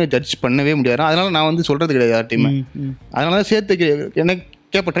உனக்கு அப்படின்னு ஜட்ஜ் பண்ணவே முடியாது. அதனால் நான் வந்து சொல்கிறது கிடையாது யார்ட்டையுமே. அதனால தான் சேர்த்து எனக்கு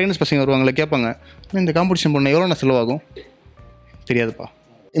கேட்பேன், ட்ரைனர்ஸ் பசங்க வருவாங்களே, கேட்பாங்க, இந்த காம்படிஷன் பண்ண எவ்வளோ நான் செலவாகும் தெரியாதுப்பா,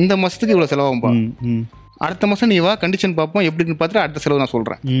 இந்த மாதத்துக்கு இவ்வளோ செலவாகும்ப்பா, அடுத்த மாதம் நீ வா கண்டிஷன் பார்ப்போம் எப்படின்னு பார்த்துட்டு அடுத்த செலவு நான்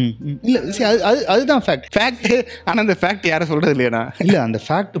சொல்கிறேன். இல்லை அதுதான் ஃபேக்ட். ஆனால் அந்த ஃபேக்ட் யாரும் சொல்கிறது இல்லையா? இல்லை, அந்த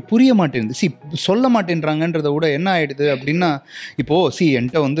ஃபேக்ட் புரிய மாட்டேங்குது. சொல்ல மாட்டேன்றாங்கன்றத விட என்ன ஆகிடுது அப்படின்னா, இப்போது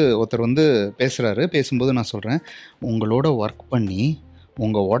என்கிட்ட வந்து ஒருத்தர் வந்து பேசும்போது நான் சொல்கிறேன், உங்களோட ஒர்க் பண்ணி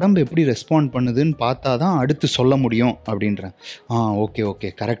உங்கள் உடம்பு எப்படி ரெஸ்பாண்ட் பண்ணுதுன்னு பார்த்தா தான் அடுத்து சொல்ல முடியும் அப்படின்றேன்.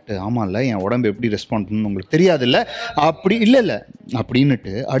 ஓகே கரெக்டு, ஆமாம், இல்லை என் உடம்பு எப்படி ரெஸ்பாண்ட் பண்ணணும்னு உங்களுக்கு தெரியாதுல்ல அப்படி இல்லை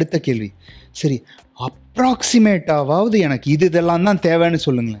அப்படின்னுட்டு அடுத்த கேள்வி, சரி அப்ராக்சிமேட்டாவது எனக்கு இதெல்லாம் தான் தேவைன்னு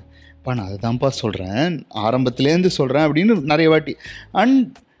சொல்லுங்களேன். நான் அதை தான்ப்பா சொல்கிறேன், ஆரம்பத்துலேருந்து சொல்கிறேன் அப்படின்னு நிறைய வாட்டி. அண்ட்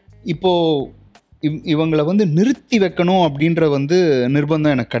இப்போது இவங்களை வந்து நிறுத்தி வைக்கணும் அப்படின்ற வந்து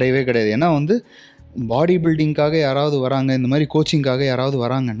நிர்பந்தம் எனக்கு கிடையவே கிடையாது. ஏன்னா வந்து பாடி பில்டிங்காக யாராவது வராங்க, இந்த மாதிரி கோச்சிங்காக யாராவது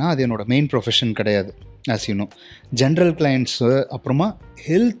வராங்கன்னா அது என்னோடய மெயின் ப்ரொஃபஷன் கிடையாது. As you know, general clients அப்புறமா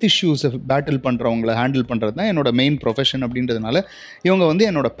ஹெல்த் இஷ்யூஸை பேட்டில் பண்ணுறவங்கள ஹேண்டில் பண்ணுறது தான் என்னோடய மெயின் ப்ரொஃபஷன். அப்படின்றதுனால இவங்க வந்து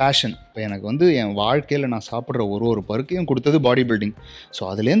என்னோடய பேஷன். இப்போ எனக்கு வந்து என் வாழ்க்கையில் நான் சாப்பிட்ற ஒரு பருக்கையும் கொடுத்தது பாடி பில்டிங். ஸோ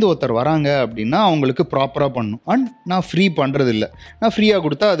அதுலேருந்து ஒருத்தர் வராங்க அப்படின்னா அவங்களுக்கு ப்ராப்பராக பண்ணணும். அண்ட் நான் ஃப்ரீ பண்ணுறதில்ல, நான் ஃப்ரீயாக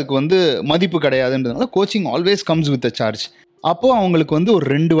கொடுத்தா அதுக்கு வந்து மதிப்பு கிடையாதுன்றதுனால coaching always comes with a charge. அப்போது அவங்களுக்கு வந்து ஒரு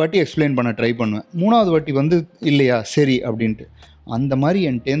 2 வாட்டி எக்ஸ்பிளைன் பண்ண ட்ரை பண்ணுவேன். 3ஆவது வாட்டி வந்து இல்லையா சரி அப்படின்ட்டு. அந்த மாதிரி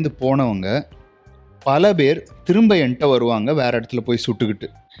என்கிட்டேருந்து போனவங்க பல பேர் திரும்ப என்கிட்ட வருவாங்க வேறு இடத்துல போய் சுட்டுக்கிட்டு.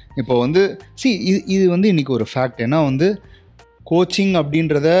 இப்போ வந்து இது வந்து இன்றைக்கி ஒரு ஃபேக்ட். ஏன்னா வந்து கோச்சிங்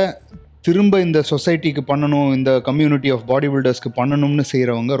அப்படின்றத திரும்ப இந்த சொசைட்டிக்கு பண்ணணும், இந்த கம்யூனிட்டி ஆஃப் பாடி பில்டர்ஸ்க்கு பண்ணணும்னு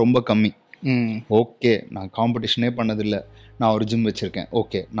செய்கிறவங்க ரொம்ப கம்மி. ஓகே, நான் காம்படிஷனே பண்ணதில்லை, நான் ஒரு ஜிம் வச்சுருக்கேன்,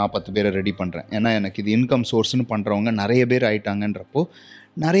 ஓகே நான் 10 பேரை ரெடி பண்ணுறேன், ஏன்னா எனக்கு இது இன்கம் சோர்ஸ்னு பண்ணுறவங்க நிறைய பேர் ஆயிட்டாங்கன்றப்போ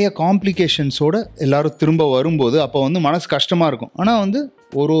நிறைய காம்ப்ளிகேஷன்ஸோடு எல்லோரும் திரும்ப வரும்போது அப்போ வந்து மனசு கஷ்டமாக இருக்கும். ஆனால் வந்து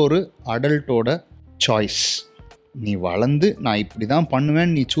ஒரு அடல்ட்டோட சாய்ஸ். நீ வளர்ந்து நான் இப்படி தான்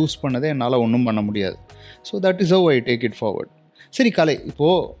பண்ணுவேன் நீ சூஸ் பண்ணதை என்னால் ஒன்றும் பண்ண முடியாது. So that is how I take it forward. சரி கலை,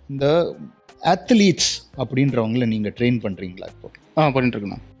 இப்போது இந்த அத்லீட்ஸ் அப்படின்றவங்கள நீங்கள் ட்ரெயின் பண்ணுறீங்களா? இப்போது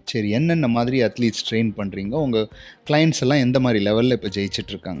பண்ணிட்டுருக்குண்ணா. சரி, என்னென்ன மாதிரி அத்லீட்ஸ் ட்ரெயின் பண்ணுறீங்க? உங்கள் கிளைண்ட்ஸ் எல்லாம் எந்த மாதிரி லெவலில் இப்போ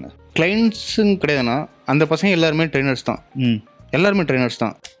ஜெயிச்சிட்ருக்காங்க? கிளைண்ட்ஸுங்க கிடையாதுண்ணா, அந்த பசங்க எல்லாருமே ட்ரெயினர்ஸ் தான். எல்லாருமே ட்ரெயினர்ஸ்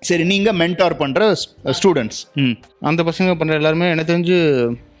தான். சரி, நீங்கள் மென்டார் பண்ணுற ஸ்டூடெண்ட்ஸ்? அந்த பசங்க பண்ணுற எல்லாருமே எனக்கு தெரிஞ்சு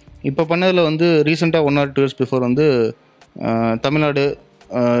இப்போ பண்ணதில் வந்து ரீசெண்டாக 1 or 2 years பிஃபோர் வந்து தமிழ்நாடு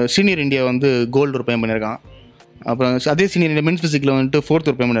சீனியர் இந்தியா வந்து கோல்டு ஒரு பையன் பண்ணியிருக்கான். அப்புறம் அதே சீனியர் இந்தியா மென்ஸ் ஃபிசிக்கில் வந்துட்டு 4th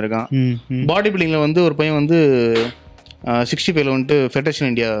ஒரு பையன் பண்ணியிருக்கான். பாடி பில்டிங்கில் வந்து ஒரு பையன் வந்து 65 வந்துட்டு ஃபெடரேஷன்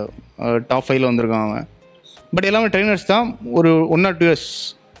இந்தியா டாப் 5 வந்திருக்கான் அவன். பட் எல்லாமே ட்ரெயினர்ஸ் தான். ஒரு 1 or 2 years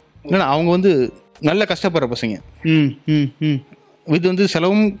இல்லைன்னா அவங்க வந்து நல்ல கஷ்டப்படுற பசங்க. இது வந்து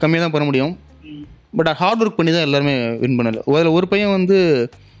செலவும் கம்மியாக தான் பண்ண முடியும். பட் ஹார்ட் ஒர்க் பண்ணி தான் எல்லாருமே வின் பண்ணலை. அதில் ஒரு பையன் வந்து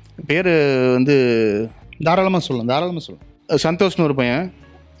பேர் வந்து தாராளமாக சொல்லலாம் சந்தோஷ்னு ஒரு பையன்.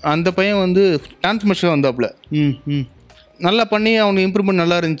 அந்த பையன் வந்து டிரான்ஸ்மிஷன் வந்தாப்புல நல்லா பண்ணி அவனுக்கு இம்ப்ரூவ்மெண்ட்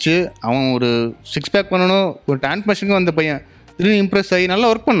நல்லா இருந்துச்சு. அவன் ஒரு 6 pack பண்ணணும், ஒரு டிரான்ஸ்மிஷனுக்கு வந்த பையன் திடீர்னு இம்ப்ரெஸ் ஆகி நல்லா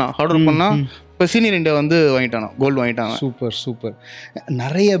ஒர்க் பண்ணான், ஹார்ட் ஒர்க் பண்ணான். இப்போ சீனியர் இந்தியா வந்து வாங்கிட்டானா, கோல்டு வாங்கிட்டாங்க. சூப்பர்.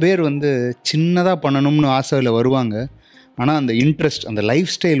 நிறைய பேர் வந்து சின்னதாக பண்ணணும்னு ஆசையில் வருவாங்க. ஆனால் அந்த இன்ட்ரெஸ்ட், அந்த லைஃப்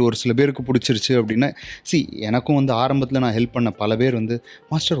ஸ்டைல் ஒரு சில பேருக்கு பிடிச்சிருச்சு அப்படின்னா, எனக்கும் வந்து ஆரம்பத்தில் நான் ஹெல்ப் பண்ண பல பேர் வந்து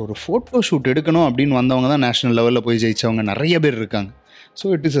மாஸ்டர் ஒரு ஃபோட்டோ ஷூட் எடுக்கணும் அப்படின்னு வந்தவங்க தான் நேஷ்னல் லெவலில் போய் ஜெயிச்சவங்க நிறைய பேர் இருக்காங்க.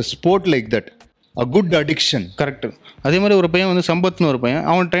 So it is a sport like that, a good addiction. Correct. அதே மாதிரி ஒரு பையன் வந்து சம்பத்னு ஒரு பையன்,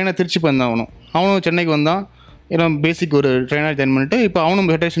 அவன் ட்ரெயினை திருச்சி வந்தான். அவனும் சென்னைக்கு வந்தான், ஏன்னா பேசிக் ஒரு ட்ரெயினாக ஜாயின் பண்ணிட்டு இப்போ அவனும்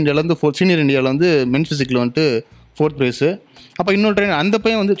ஃபெடரேஷன் இந்தியாவிலேருந்து சீனியர் இந்தியாவில் வந்து மென்ஸ் ஃபிசிக்கில் வந்துட்டு 4th ப்ரைஸு. அப்போ இன்னொரு ட்ரெயின் அந்த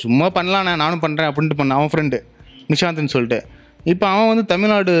பையன் வந்து சும்மா பண்ணலாம், நானும் பண்ணுறேன் அப்படின்ட்டு பண்ணான். அவன் ஃப்ரெண்டு நிஷாந்த்னு சொல்லிட்டு. இப்போ அவன் வந்து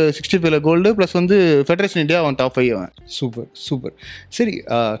தமிழ்நாடு 65 கோல்டு ப்ளஸ் வந்து ஃபெடரேஷன் இந்தியா அவன் டாப் 5 அவன். Super super. சரி,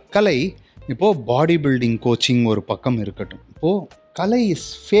 கலை, இப்போது பாடி பில்டிங் கோச்சிங் ஒரு பக்கம் இருக்கட்டும், இப்போது Kalai is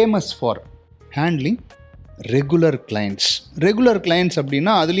famous for handling regular clients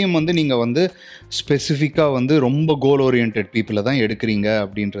அப்படின்னா அதுலேயும் வந்து நீங்கள் வந்து ஸ்பெசிஃபிக்காக வந்து ரொம்ப கோல் ஓரியன்ட் பீப்புளை தான் எடுக்கிறீங்க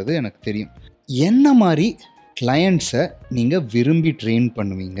அப்படின்றது எனக்கு தெரியும். என்ன மாதிரி கிளையண்ட்ஸை நீங்கள் விரும்பி ட்ரெயின்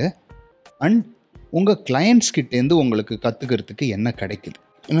பண்ணுவீங்க அண்ட் உங்கள் கிளையண்ட்ஸ்கிட்டேருந்து உங்களுக்கு கற்றுக்கிறதுக்கு என்ன கிடைக்குது?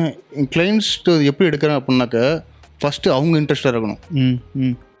 ஏன்னா கிளைண்ட்ஸ் எப்படி எடுக்கிறேன் அப்படின்னாக்க ஃபஸ்ட்டு அவங்க இன்ட்ரெஸ்டாக இருக்கணும்.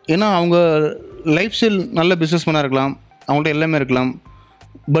 ஏன்னா அவங்க லைஃப் ஸ்டைல் நல்ல பிஸ்னஸ் மேனாக இருக்கலாம், அவங்கள்ட்ட எல்லாமே இருக்கலாம்.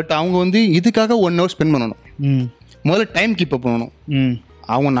 பட் அவங்க வந்து இதுக்காக 1 hour ஸ்பெண்ட் பண்ணணும். முதல்ல டைம் கீப் அப் பண்ணணும்.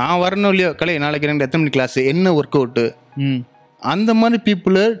 அவங்க நான் வரணும் இல்லையோ, கலை நாளைக்கு ரெண்டு எத்தனை மணி கிளாஸ், என்ன ஒர்க் அவுட்டு, அந்த மாதிரி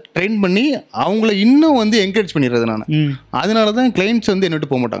பீப்புளை ட்ரெயின் பண்ணி அவங்கள இன்னும் வந்து என்கரேஜ் பண்ணிடுறது நான். அதனால தான் கிளைண்ட்ஸ் வந்து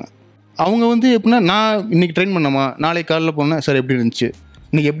என்னட்டு போக மாட்டாங்க. அவங்க வந்து எப்படின்னா, நான் இன்னைக்கு ட்ரெயின் பண்ணாமா, நாளைக்கு காலையில் போனேன் சார் எப்படி இருந்துச்சு,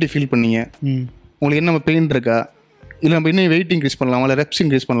 இன்னைக்கு எப்படி ஃபீல் பண்ணீங்க, உங்களுக்கு என்ன பெயின் இருக்கா, இல்லை நம்ம இன்னும் வெயிட் இன்க்ரீஸ் பண்ணலாமா, இல்லை ரெப்ஸ்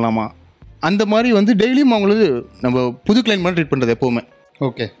இன்க்ரீஸ் பண்ணலாமா, அந்த மாதிரி வந்து டெய்லியும் அவங்களுக்கு நம்ம புது கிளைண்ட் மாதிரி ட்ரீட் பண்ணுறது எப்போவுமே.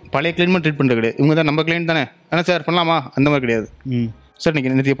 ஓகே, பழைய கிளைண்ட் மாதிரி ட்ரீட் பண்ணுறது கிடையாது. இவங்க தான் நம்ம கிளைண்ட் தானே, ஆனால் சார் பண்ணலாமா, அந்த மாதிரி கிடையாது. சார்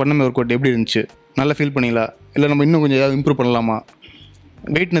இன்னைக்கு நேற்று பண்ணமே ஒர்க் அவுட் எப்படி இருந்துச்சு, நல்லா ஃபீல் பண்ணிங்களா, இல்லை நம்ம இன்னும் கொஞ்சம் ஏதாவது இம்ப்ரூவ் பண்ணலாமா,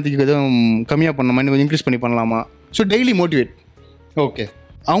 வெயிட் நேற்றுக்கு எதுவும் கம்மியாக பண்ணலாமா, இன்னும் கொஞ்சம் இன்க்ரீஸ் பண்ணி பண்ணலாமா. So daily motivate. ஓகே,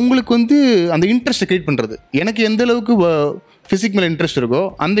 அவங்களுக்கு வந்து அந்த இன்ட்ரெஸ்ட்டை க்ரியேட் பண்ணுறது. எனக்கு எந்த அளவுக்கு ஃபிசிக் மேலே இன்ட்ரெஸ்ட் இருக்கோ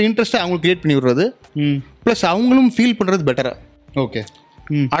அந்த இன்ட்ரெஸ்ட்டை அவங்களுக்கு க்ரியேட் பண்ணி விடுறது. ப்ளஸ் அவங்களும் ஃபீல் பண்ணுறது பெட்டராக. ஓகே,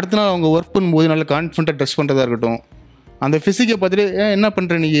 அடுத்த நாள் அவங்க ஒர்க் பண்ணும்போது நல்ல கான்ஃபிடென்ட்டாக ட்ரெஸ் பண்ணுறதா இருக்கட்டும். அந்த ஃபிசிக்கை பார்த்துட்டு என்ன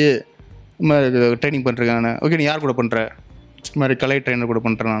பண்ணுற நீ, ட்ரைனிங் பண்ணுறேன் நான், ஓகே நீ யார் கூட பண்ணுற, இது மாதிரி கலை ட்ரைனர் கூட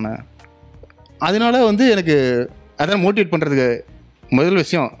பண்ணுறேன் நான். அதனால வந்து எனக்கு அதான் மோட்டிவேட் பண்ணுறதுக்கு முதல்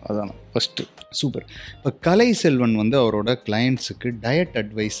விஷயம் அதான் ஃபஸ்ட்டு. சூப்பர். இப்போ கலைசெல்வன் வந்து அவரோட கிளையண்ட்ஸுக்கு டயட்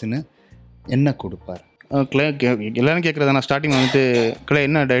அட்வைஸ்ன்னு என்ன கொடுப்பார்? எல்லாரும் கேட்குறதா, நான் ஸ்டார்டிங் வந்துட்டு கலை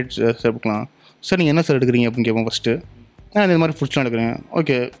என்ன டயட் சாப்பிடலாம் சார், நீங்கள் என்ன சார் எடுக்கிறீங்க அப்படின்னு கேட்போம். ஃபஸ்ட்டு நான் இந்த மாதிரி ஃபுட்ஸ்லாம் எடுக்கிறேன்.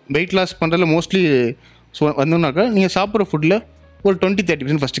 ஓகே, வெயிட் லாஸ் பண்ணுறதுல மோஸ்ட்லி வந்தோம்னாக்கா நீங்கள் சாப்பிட்ற ஃபுட்டில் ஒரு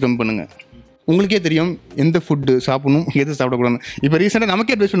 20-30% ஃபஸ்ட்டு கம்மி பண்ணுங்கள். உங்களுக்கே தெரியும் எந்த ஃபுட்டு சாப்பிடணும் எது சாப்பிடக்கூடாது. இப்போ ரீசெண்டாக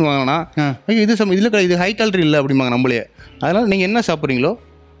நமக்கே அட்வைஸ் பண்ணுவாங்கன்னா, இது இதில் இது ஹை கேலரி இல்லை அப்படிம்பாங்க நம்மளே. அதனால் நீங்கள் என்ன சாப்பிட்றீங்களோ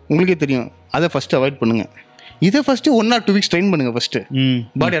உங்களுக்கே தெரியும், அதை ஃபஸ்ட்டு அவாய்ட் பண்ணுங்கள். இதை ஃபஸ்ட்டு 1 or 2 weeks ட்ரெயின் பண்ணுங்கள். ஃபஸ்ட்டு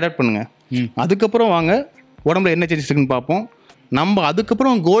பாடி அடாப்ட் பண்ணுங்கள். அதுக்கப்புறம் வாங்க உடம்புல என்ன சேஞ்சஸ் இருக்குன்னு பார்ப்போம். நம்ம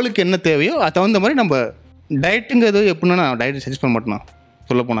அதுக்கப்புறம் கோலுக்கு என்ன தேவையோ அது தகுந்த மாதிரி நம்ம டயட்டுங்கிறது எப்படின்னா, நான் டயட் சஜஸ்ட் பண்ண மாட்டேனா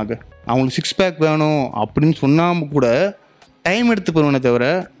சொல்ல போனாக்க. அவங்களுக்கு 6 pack வேணும் அப்படின்னு சொன்னாமல் கூட டைம் எடுத்து போவேனே தவிர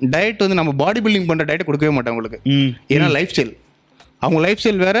டயட் வந்து நம்ம பாடி பில்டிங் பண்ணுற டயட்டை கொடுக்கவே மாட்டேன் அவங்களுக்கு. ஏன்னா லைஃப் ஸ்டைல், அவங்க லைஃப்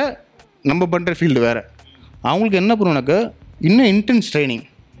ஸ்டைல் வேறு, நம்ம பண்ணுற ஃபீல்டு வேறு. அவங்களுக்கு என்ன பண்ணுவோனாக்கா இன்னும் இன்டென்ஸ் ட்ரைனிங்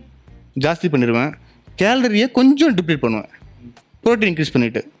ஜாஸ்தி பண்ணிடுவேன், கேலரியை கொஞ்சம் டிப்ளீட் பண்ணுவேன், ப்ரோட்டீன் இன்க்ரீஸ்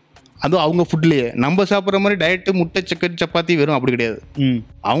பண்ணிவிட்டு. அதுவும் அவங்க ஃபுட்லேயே நம்ம சாப்பிட்ற மாதிரி டயட்டு முட்டை சிக்கன் சப்பாத்தி வெறும் அப்படி கிடையாது.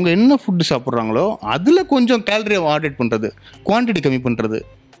 அவங்க என்ன ஃபுட்டு சாப்பிட்றாங்களோ அதில் கொஞ்சம் கேலரியை ஆர்டேட் பண்ணுறது, குவான்டிட்டி கம்மி பண்ணுறது,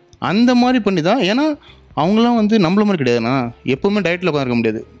 அந்த மாதிரி பண்ணி தான். ஏன்னா அவங்களாம் வந்து நம்மள மாதிரி கிடையாதுண்ணா, எப்போவுமே டயட்டில் உட்காந்துருக்க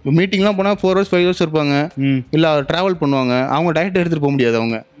முடியாது. மீட்டிங்லாம் போனால் 4 hours 5 hours இருப்பாங்க, இல்லை ட்ராவல் பண்ணுவாங்க, அவங்க டயட் எடுத்துகிட்டு போக முடியாது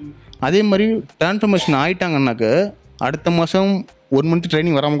அவங்க. அதே மாதிரி டிரான்ஸ்ஃபர்மேஷன் ஆகிட்டாங்கன்னாக்க அடுத்த மாதம் 1 month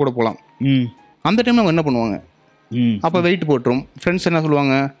ட்ரைனிங் வராமல் கூட போகலாம். அந்த டைமில் அவங்க என்ன பண்ணுவாங்க, அப்போ வெயிட் போட்டுரும். ஃப்ரெண்ட்ஸ் என்ன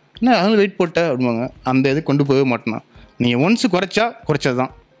சொல்லுவாங்க, என்ன அதனால வெயிட் போட்ட அப்படிவாங்க. அந்த இது கொண்டு போகவே மாட்டேனா. நீங்கள் ஒன்ஸ் குறைச்சது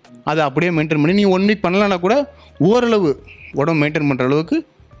தான், அதை அப்படியே மெயின்டைன் பண்ணி நீங்கள் 1 week பண்ணலன்னா கூட ஓரளவு உடம்பு மெயின்டைன் பண்ணுற அளவுக்கு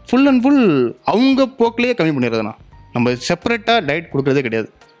ஃபுல் அண்ட் ஃபுல் அவங்க போக்கிலேயே கம்மி பண்ணிடுறதுண்ணா. நம்ம செப்பரேட்டாக டயட் கொடுக்குறதே கிடையாது,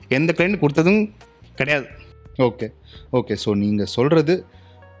 எந்த கிளைண்ட் கொடுத்ததும் கிடையாது. Okay okay. ஸோ நீங்கள் சொல்கிறது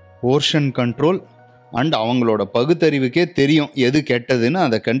போர்ஷன் கண்ட்ரோல் அண்ட் அவங்களோட பகுத்தறிவுக்கே தெரியும் எது கெட்டதுன்னு,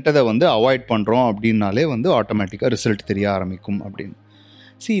 அதை கெட்டதை வந்து அவாய்ட் பண்ணுறோம் அப்படின்னாலே வந்து ஆட்டோமேட்டிக்காக ரிசல்ட் தெரிய ஆரம்பிக்கும் அப்படின்னு.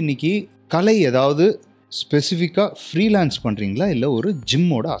 இன்றைக்கி கலை ஏதாவது ஸ்பெசிஃபிக்காக ஃப்ரீலான்ஸ் பண்ணுறீங்களா, இல்லை ஒரு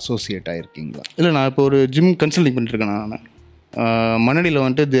ஜிம்மோட அசோசியேட் ஆகிருக்கீங்களா? இல்லை, நான் இப்போ ஒரு ஜிம் கன்சல்டிங் பண்ணிட்டுருக்கேன். நான் மணலியில்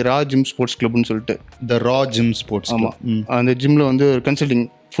வந்துட்டு தி ரா ஜிம் ஸ்போர்ட்ஸ் கிளப்னு சொல்லிட்டு. The raw gym sports. ஆமாம், அந்த ஜிம்மில் வந்து ஒரு கன்சல்டிங்,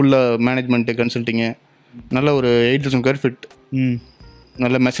 ஃபுல்லாக மேனேஜ்மெண்ட்டு கன்சல்டிங்கு, நல்ல ஒரு 8,000 square feet,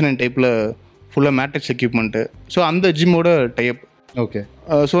 நல்ல மெஷின் டைப்பில் ஃபுல்லாக மேட்ரிக்ஸ் எக்யூப்மெண்ட்டு. ஸோ அந்த ஜிம்மோட டைப். ஓகே.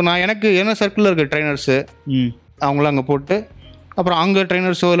 ஸோ நான் எனக்கு என்ன சர்க்கிளில் இருக்க ட்ரைனர்ஸு அவங்களாம் அங்கே போட்டு, அப்புறம் அங்கே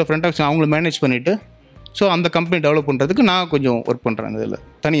ட்ரைனர்ஸோ இல்லை ஃப்ரண்ட் ஆஃப்ஸ் அவங்கள மேனேஜ் பண்ணிவிட்டு ஸோ அந்த கம்பெனி டெவலப் பண்ணுறதுக்கு நான் கொஞ்சம் ஒர்க் பண்ணுறேன் இதில்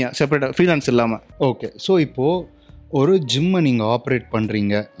தனியாக செப்பரேட்டாக ஃப்ரீலான்ஸ் இல்லாமல். ஓகே. ஸோ இப்போது ஒரு ஜிம்மை நீங்கள் ஆப்ரேட்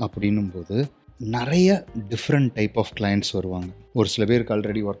பண்ணுறீங்க அப்படின்னும் போது நிறைய டிஃப்ரெண்ட் டைப் ஆஃப் கிளைண்ட்ஸ் வருவாங்க. ஒரு சில பேருக்கு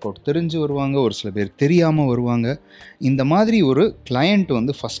ஆல்ரெடி ஒர்க் அவுட் தெரிஞ்சு வருவாங்க, ஒரு சில பேர் தெரியாமல் வருவாங்க. இந்த மாதிரி ஒரு கிளையண்ட்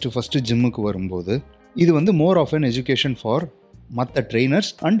வந்து ஃபஸ்ட்டு ஜிம்முக்கு வரும்போது இது வந்து more of an education for மற்ற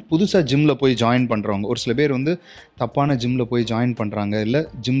ட்ரெயினர்ஸ் அண்ட் புதுசாக ஜிம்மில் போய் ஜாயின் பண்ணுறவங்க. ஒரு சில பேர் வந்து தப்பான ஜிம்மில் போய் ஜாயின் பண்ணுறாங்க, இல்லை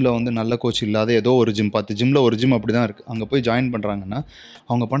ஜிம்மில் வந்து நல்ல கோச் இல்லாத ஏதோ ஒரு ஜிம் பார்த்து ஜிம்மில் ஒரு ஜிம் அப்படி தான் இருக்குது, அங்கே போய் ஜாயின் பண்ணுறாங்கன்னா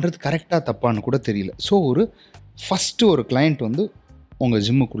அவங்க பண்ணுறது கரெக்டாக தப்பான்னு கூட தெரியல. ஸோ ஃபஸ்ட்டு ஒரு கிளையண்ட் வந்து உங்கள்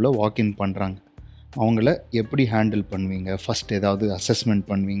ஜிம்முக்குள்ளே வாக்இன் பண்ணுறாங்க, அவங்கள எப்படி ஹேண்டில் பண்ணுவீங்க? ஃபஸ்ட் ஏதாவது அசஸ்மெண்ட்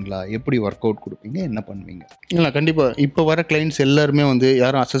பண்ணுவீங்களா? எப்படி ஒர்க் அவுட் கொடுப்பீங்க? என்ன பண்ணுவீங்க? இல்லை கண்டிப்பாக இப்போ வர கிளைண்ட்ஸ் எல்லாருமே வந்து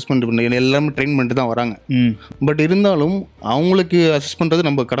யாரும் அசஸ்மெண்ட் பண்ணி எல்லாருமே ட்ரெயின் பண்ணிட்டு தான் வராங்க. பட் இருந்தாலும் அவங்களுக்கு அசஸ் பண்ணுறது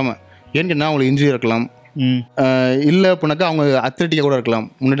நம்ம கடமை. ஏன்னா அவங்களுக்கு இன்ஜுரி இருக்கலாம், இல்லை அப்படின்னாக்கா அவங்க அத்லட்டிக்காக கூட இருக்கலாம்,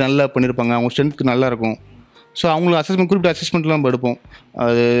 முன்னாடி நல்லா பண்ணியிருப்பாங்க, அவங்க ஸ்ட்ரென்த்துக்கு நல்லா இருக்கும். ஸோ அவங்களுக்கு அசஸ்மெண்ட் குறிப்பிட்ட அசஸ்மெண்ட்லாம் நம்ம எடுப்போம்.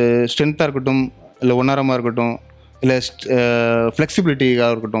 அது ஸ்ட்ரென்த்தாக இருக்கட்டும், இல்லை ஒன்னாரமாக இருக்கட்டும், இல்லை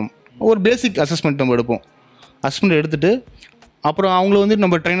ஃப்ளெக்சிபிலிட்டியாக இருக்கட்டும், ஒரு பேசிக் அசஸ்மெண்ட் நம்ம எடுப்போம். அசஸ்மெண்ட் எடுத்துகிட்டு அப்புறம் அவங்கள வந்து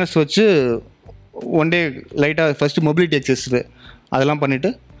நம்ம ட்ரைனர்ஸ் வச்சு ஒன் டே லைட்டாக ஃபஸ்ட்டு மொபிலிட்டி எக்ஸசைஸ் அதெல்லாம் பண்ணிவிட்டு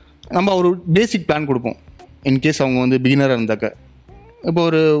நம்ம ஒரு பேசிக் பிளான் கொடுப்போம். இன்கேஸ் அவங்க வந்து பிகினராக இருந்தாக்க இப்போ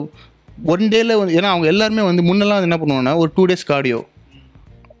ஒரு ஒன் டேயில் வந்து, ஏன்னா அவங்க எல்லாருமே வந்து முன்னெல்லாம் என்ன பண்ணுவோன்னா ஒரு 2 days கார்டியோ,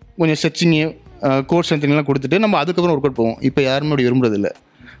 கொஞ்சம் ஸ்ட்ரெச்சிங்கு, கோர் ஸ்ட்ரென்த்னிங்லாம் கொடுத்துட்டு நம்ம அதுக்கப்புறம் ஒர்க் அவுட் போவோம். இப்போ யாருமே அப்படி விரும்புறதில்லை.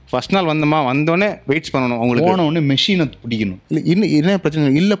 ஃபஸ்ட் நாள் வந்தோடனே வெயிட்ஸ் பண்ணணும், அவங்களுக்கு போனோடனே மெஷினை பிடிக்கணும். இல்லை இன்னும் என்ன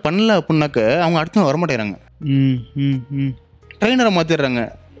பிரச்சனை இல்லை, பண்ணல அப்படின்னாக்க அவங்க அடுத்த நாள் வரமாட்டேறாங்க, ட்ரெயினரை மாற்றிடுறாங்க.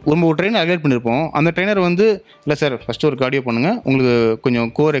 ஒரு ட்ரெயினர் அப்டேட் பண்ணியிருப்போம், அந்த ட்ரெயினர் வந்து இல்லை சார் ஃபஸ்ட்டு ஒரு கார்டியோ பண்ணுங்கள், உங்களுக்கு கொஞ்சம்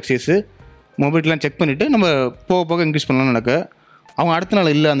கோர் எக்ஸசைஸு மொபைல்லாம் செக் பண்ணிவிட்டு நம்ம போக போக இன்க்ரீஸ் பண்ணலாம்னு நடக்க அவங்க அடுத்த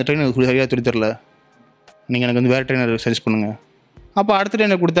நாள் இல்லை அந்த ட்ரெயினர் சரியாக சொல்லி தரல, நீங்கள் எனக்கு வந்து வேறு ட்ரெயினர் சஜஸ்ட் பண்ணுங்கள். அப்போ அடுத்த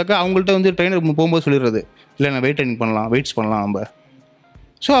ட்ரெயினர் கொடுத்தாக்கா அவங்கள்ட்ட வந்து ட்ரெயினர் போகும்போது சொல்லிடுறது, இல்லை நான் வெயிட் ட்ரைனிங் பண்ணலாம், வெயிட்ஸ் பண்ணலாம் நம்ம.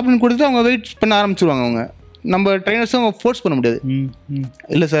 ஸோ அப்படின்னு கொடுத்துட்டு அவங்க வெயிட் பண்ண ஆரம்பிச்சிருவாங்க. அவங்க நம்ம ட்ரைனர்ஸும் அவங்க ஃபோர்ஸ் பண்ண முடியாது.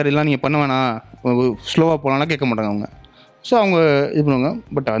 இல்லை சார் எல்லாம் நீங்கள் பண்ண வேணாம், ஸ்லோவாக போகலான்னா கேட்க மாட்டாங்க அவங்க. ஸோ அவங்க இது பண்ணுவாங்க.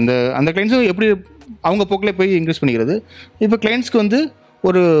 பட் அந்த கிளைண்ட்ஸும் எப்படி அவங்க போக்கில் போய் இன்க்ரீஸ் பண்ணிக்கிறது. இப்போ கிளைண்ட்ஸ்க்கு வந்து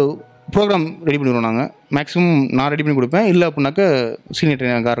ஒரு ப்ரோக்ராம் ரெடி பண்ணிடுவோம் நாங்கள். மேக்ஸிமம் நான் ரெடி பண்ணி கொடுப்பேன், இல்லை அப்படின்னாக்கா சீனியர்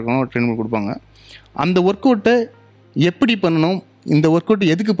ட்ரெயினராக இருக்கணும் ட்ரெயின் பண்ணி கொடுப்பாங்க. அந்த ஒர்க் அவுட்டை எப்படி பண்ணணும், இந்த ஒர்க் அவுட்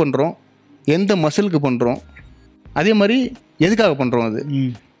எதுக்கு பண்ணுறோம், எந்த மசிலுக்கு பண்ணுறோம், அதே மாதிரி எதுக்காக பண்ணுறோம், அது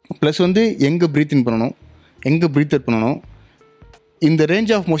ப்ளஸ் வந்து எங்கே ப்ரீத் இன் பண்ணணும், எங்கே ப்ரீத் அவுட் பண்ணணும், இந்த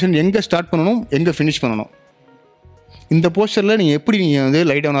ரேஞ்ச் ஆஃப் மோஷன் எங்கே ஸ்டார்ட் பண்ணணும், எங்கே ஃபினிஷ் பண்ணணும், இந்த போஸ்டரில் நீங்கள் எப்படி நீங்கள் வந்து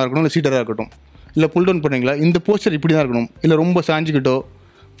லைட் டவுனாக இருக்கணும், இல்லை சீட்டராக இருக்கட்டும், இல்லை புல் டவுன் பண்ணுறீங்களா, இந்த போஸ்டர் இப்படி தான் இருக்கணும், இல்லை ரொம்ப சாஞ்சிக்கிட்டோ,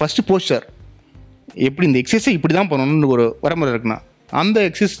 ஃபஸ்ட்டு போஸ்டர் எப்படி இந்த எக்ஸசைஸை இப்படி தான் பண்ணணும்னு ஒரு வரமுறை இருக்குன்னா அந்த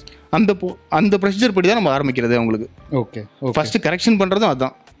எக்ஸசைஸ் அந்த ப்ரொசீஜர் படி தான் நம்ம ஆரம்பிக்கிறது அவங்களுக்கு. ஓகே. ஃபஸ்ட்டு கரெக்ஷன் பண்ணுறதும்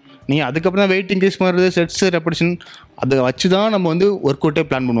அதுதான். நீங்கள் அதுக்கப்புறம் தான் வெயிட் இன்க்ரீஸ் பண்ணுறது, செட்ஸு, ரெப்படிஷன், அதை வச்சு தான் நம்ம வந்து ஒர்க் அவுட்டே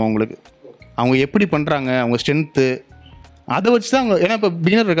பிளான் பண்ணுவோம் அவங்களுக்கு. அவங்க எப்படி பண்ணுறாங்க, அவங்க ஸ்ட்ரென்த்து, அதை வச்சு தான் அவங்க, ஏன்னா இப்போ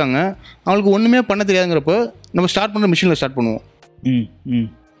பிகினர் இருக்காங்க, அவங்களுக்கு ஒன்றுமே பண்ண தெரியாதுங்கிறப்போ நம்ம ஸ்டார்ட் பண்ணுற மிஷினில் ஸ்டார்ட் பண்ணுவோம்.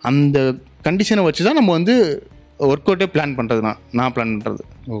 அந்த கண்டிஷனை வச்சு தான் நம்ம வந்து ஒர்க் அவுட்டே பிளான் பண்ணுறது தான் நான் பிளான் பண்ணுறது.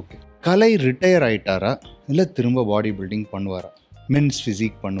 ஓகே. கலை ரிட்டையர் ஆகிட்டாரா இல்லை திரும்ப பாடி பில்டிங் பண்ணுவாரா? மென்ஸ்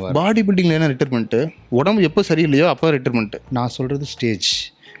ஃபிசிக் பண்ணுவார். பாடி பில்டிங்கில் என்ன ரிட்டைர்மெண்ட்டு, உடம்பு எப்போ சரியில்லையோ அப்போ ரிட்டைர்மெண்ட்டு. நான் சொல்கிறது ஸ்டேஜ்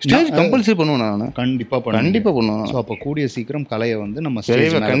கம்பல்சரி பண்ணுவேன் நான். கண்டிப்பாக பண்ணுவேன். ஸோ அப்போ கூடிய சீக்கிரம் கலையை வந்து நம்ம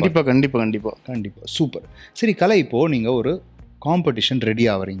கண்டிப்பாக சூப்பர். சரி கலை, இப்போது நீங்கள் ஒரு காம்படிஷன் ரெடி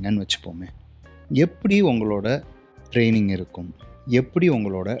ஆகிறீங்கன்னு வச்சுப்போமே, எப்படி உங்களோட ட்ரைனிங் இருக்கும், எப்படி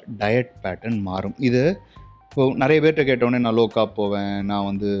உங்களோட டயட் பேட்டர்ன் மாறும்? இது இப்போ நிறைய பேர்கிட்ட கேட்டோடனே நான் லோ காப் போவேன், நான்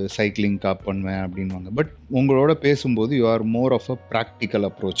வந்து சைக்கிளிங் காப் பண்ணுவேன் அப்படின்வாங்க. பட் உங்களோட பேசும்போது you are more of a practical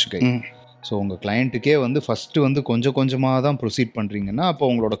approach guy. So உங்கள் கிளைண்ட்டுக்கே வந்து ஃபஸ்ட்டு வந்து கொஞ்சம் கொஞ்சமாக தான் ப்ரொசீட் பண்ணுறீங்கன்னா அப்போ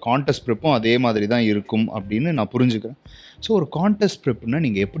உங்களோட கான்டெஸ்ட் ப்ரிப்பும் அதே மாதிரி தான் இருக்கும் அப்படின்னு நான் புரிஞ்சுக்கிறேன். ஸோ ஒரு கான்டெஸ்ட் ப்ரிப்புன்னா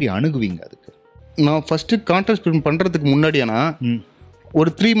நீங்கள் எப்படி அணுகுவீங்க? அதுக்கு நான் ஃபஸ்ட்டு கான்டெஸ்ட் ப்ரிப் பண்ணுறதுக்கு முன்னாடியானா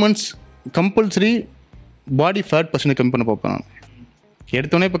ஒரு 3 months கம்பல்சரி பாடி ஃபேட் பர்சன்ட் கம்மி பண்ண பார்ப்பேன். நான்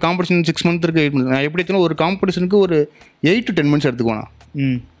எடுத்தோடனே இப்போ காம்படிஷன் 6 months இருக்குது, 8 months. நான் எப்படி எடுத்தோன்னா ஒரு காம்படிஷனுக்கு ஒரு 8 to 10 months எடுத்துக்குவேன்.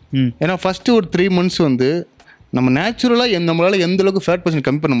 ஏன்னா ஃபஸ்ட்டு ஒரு 3 months வந்து நம்ம நேச்சுரலாக நம்மளால் எந்த அளவுக்கு ஃபேட் பர்சன்ட்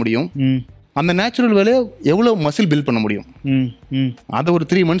கம்மி பண்ண முடியும், அந்த நேச்சுரல் வேலையை எவ்வளோ மசில் பில்ட் பண்ண முடியும், அதை ஒரு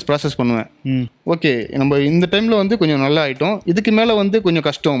 3 months ப்ராசஸ் பண்ணுவேன். ஓகே, நம்ம இந்த டைமில் வந்து கொஞ்சம் நல்லா ஆகிட்டோம், இதுக்கு மேலே வந்து கொஞ்சம்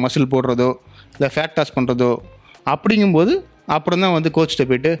கஷ்டம் மசில் போடுறதோ இல்லை ஃபேட் லாஸ் பண்ணுறதோ. அப்படிங்கும்போது அப்புறம் தான் வந்து கோச்சிட்ட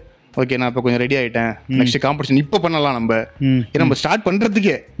போயிட்டு ஓகே நான் இப்போ கொஞ்சம் ரெடி ஆகிட்டேன், நெக்ஸ்ட் காம்படிஷன் இப்போ பண்ணலாம் நம்ம. ஏன்னா நம்ம ஸ்டார்ட்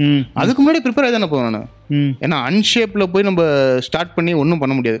பண்ணுறதுக்கே அதுக்கு முன்னாடி ப்ரிப்பேர் ஆகி தானே போவேன் நான். ஏன்னா அன்ஷேப்பில் போய் நம்ம ஸ்டார்ட் பண்ணி ஒன்றும்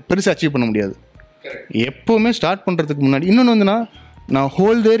பண்ண முடியாது, பெருசாக அச்சீவ் பண்ண முடியாது. எப்போவுமே ஸ்டார்ட் பண்ணுறதுக்கு முன்னாடி இன்னொன்று வந்துன்னா நான்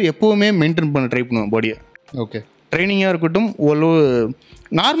ஹோல் தேர் எப்போவுமே மெயின்டைன் பண்ண ட்ரை பண்ணுவேன் பாடியை. ஓகே, ட்ரைனிங்காக இருக்கட்டும், ஓரளவு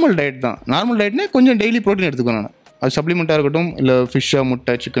நார்மல் டயட் தான். நார்மல் டயட்னா கொஞ்சம் டெய்லி ப்ரோட்டீன் எடுத்துக்குவேன் நான். அது சப்ளிமெண்ட்டாக இருக்கட்டும், இல்லை ஃபிஷ்ஷாக,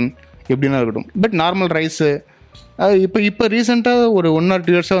 முட்டை, சிக்கன் எப்படின்னா இருக்கட்டும். பட் நார்மல் ரைஸு இப்போ ரீசெண்டாக ஒரு 1 or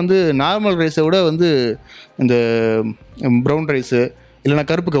 2 years வந்து நார்மல் ரைஸை விட வந்து இந்த ப்ரௌன் ரைஸு, இல்லைனா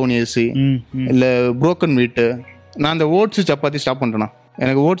கருப்பு கவுனி அரிசி, இல்லை புரோக்கன் வீட்டு, நான் அந்த ஓட்ஸு சப்பாத்தி ஸ்டாப் பண்ணுறேன்னா.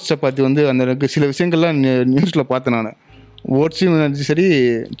 எனக்கு ஓட்ஸ் சப்பாத்தி வந்து அந்த எனக்கு சில விஷயங்கள்லாம் நியூஸில் பார்த்தேன் நான். ஓட்ஸும் சரி,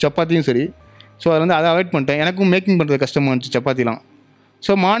 சப்பாத்தியும் சரி. ஸோ அதை வந்து அதை அவாய்ட் பண்ணிட்டேன். எனக்கும் மேக்கிங் பண்ணுறது கஷ்டமாக இருந்துச்சு சப்பாத்திலாம்.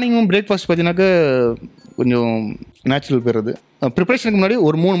 ஸோ மார்னிங்கும் பிரேக்ஃபாஸ்ட் பார்த்தீங்கன்னாக்கா கொஞ்சம் நேச்சுரல் போயிடுறது. ப்ரிப்ரேஷனுக்கு முன்னாடி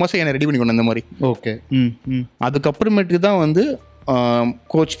ஒரு 3 மாதம் என்னை ரெடி பண்ணிக்கணும் இந்த மாதிரி. ஓகே. அதுக்கப்புறமேட்டுக்கு தான் வந்து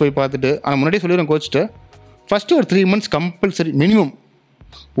கோச் போய் பார்த்துட்டு, ஆனால் முன்னாடியே சொல்லிடுறேன் கோச்சிட்ட, ஃபஸ்ட்டு ஒரு 3 months கம்பல்சரி, மினிமம்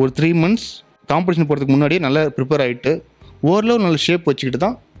ஒரு 3 months காம்படிஷன் போகிறதுக்கு முன்னாடியே நல்லா ப்ரிப்பேர் ஆகிட்டு ஓரளவு நல்ல ஷேப் வச்சுக்கிட்டு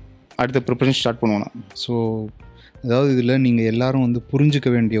தான் அடுத்த ப்ரிப்பரேஷன் ஸ்டார்ட் பண்ணுவேன் நான். ஸோ அதாவது இதில் நீங்கள் எல்லாரும் வந்து புரிஞ்சிக்க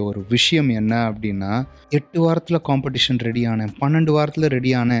வேண்டிய ஒரு விஷயம் என்ன அப்படின்னா, 8 வாரத்தில் காம்படிஷன் ரெடி ஆனேன், 12 வாரத்தில்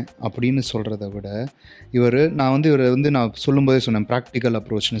ரெடி ஆனேன் அப்படின்னு சொல்கிறத விட, இவர் நான் சொல்லும்போதே சொன்னேன் ப்ராக்டிக்கல்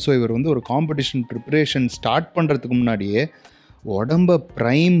அப்ரோச்னு. ஸோ இவர் வந்து ஒரு காம்படிஷன் ப்ரிப்பரேஷன் ஸ்டார்ட் பண்ணுறதுக்கு முன்னாடியே உடம்பை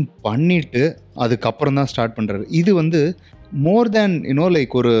ப்ரைம் பண்ணிவிட்டு அதுக்கப்புறம் தான் ஸ்டார்ட் பண்ணுறாரு. இது வந்து மோர் தேன்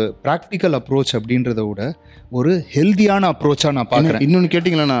லைக் ஒரு ப்ராக்டிக்கல் அப்ரோச் அப்படின்றத விட ஒரு ஹெல்தியான அப்ரோச்சாக நான் பார்க்குறேன். இன்னொன்று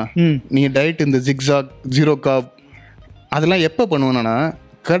கேட்டிங்களா, நீங்கள் டயட் இந்த ஜிக்ஸாக், ஜீரோ கார்ப் அதெல்லாம் எப்போ பண்ணுவேன்னா,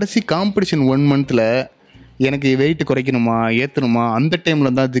 கடைசி காம்படிஷன் 1 month எனக்கு வெயிட் குறைக்கணுமா ஏற்றணுமா அந்த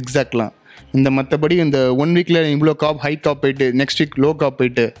டைமில் தான் ஜிக்ஸாக்லாம். இந்த மற்றபடி இந்த 1 week இவ்வளோ காப் ஹை காப் போயிட்டு நெக்ஸ்ட் வீக் லோ காப்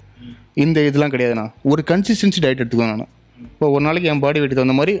போயிட்டு இந்த இதெல்லாம் கிடையாதுண்ணா. ஒரு கன்சிஸ்டன்சி டயட் எடுத்துக்குவேன் நான். இப்போ ஒரு நாளைக்கு என் பாடி வெயிட்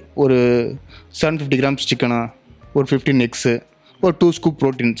தகுந்த மாதிரி ஒரு 750 grams சிக்கனா, ஒரு 15 eggs, ஒரு 2 scoop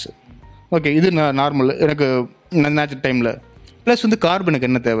ப்ரோட்டீன்ஸ். ஓகே, இது நான் நார்மல் எனக்கு நேச்சுரல் டைமில். ப்ளஸ் வந்து கார்பு எனக்கு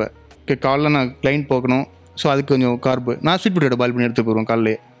என்ன தேவை. ஓகே, காலைல நான் கிளைண்ட் போகணும், ஸோ அதுக்கு கொஞ்சம் கார்பு நான் ஸ்வீட் பொட்டேட்டோ பாயில் பண்ணி எடுத்து போயிடுவேன்.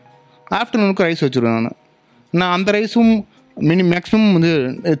 காலையிலே ஆஃப்டர்நூனுக்கு ரைஸ் வச்சுருவேன் நான் அந்த ரைஸும் மேக்ஸிமம் வந்து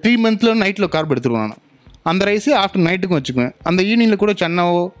 3 months நைட்டில் கார்பு எடுத்துருவேன் நான். அந்த ரைஸு ஆஃப்டர் நைட்டுக்கும் வச்சுக்குவேன். அந்த ஈவினிங்கில் கூட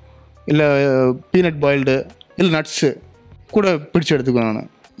சன்னாவோ இல்லை பீனட் பாயில்டு இல்லை நட்ஸு கூட பிடிச்சி எடுத்துக்குவேன்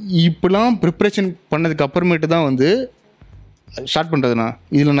நான். இப்படிலாம் ப்ரிப்ரேஷன் பண்ணதுக்கு அப்புறமேட்டு தான் வந்து ஸ்டார்ட் பண்ணுறதுண்ணா.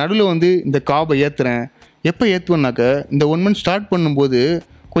 இதில் நடுவில் வந்து இந்த காபை ஏற்றுறேன். எப்போ ஏற்றுவேன்னாக்க இந்த 1 month ஸ்டார்ட் பண்ணும்போது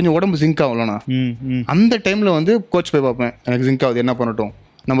கொஞ்சம் உடம்பு ஜிங்க் ஆகலண்ணா. அந்த டைமில் வந்து கோச் போய் பார்ப்பேன், எனக்கு ஜிங்க் ஆகுது என்ன பண்ணட்டும்.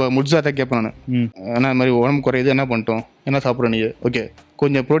 நம்ம முடிச்சாதான் கேட்பேன் நான், ஏன்னா இந்த மாதிரி உடம்பு குறையுது என்ன பண்ணிட்டோம், என்ன சாப்பிட்றோம் நீங்கள். ஓகே,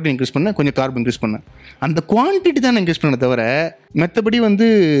 கொஞ்சம் ப்ரோட்டீன் இன்க்ரீஸ் பண்ணேன், கொஞ்சம் கார்பு இன்க்ரீஸ் பண்ணேன். அந்த குவான்டிட்டி தான் நான் இன்க்ரீஸ் பண்ண தவிர மற்றபடி வந்து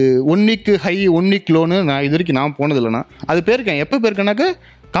 1 week ஹை 1 week லோன்னு நான் இது வரைக்கும் நான் போனது இல்லைண்ணா. அது போயிருக்கேன். எப்போ போயிருக்கேன்னாக்க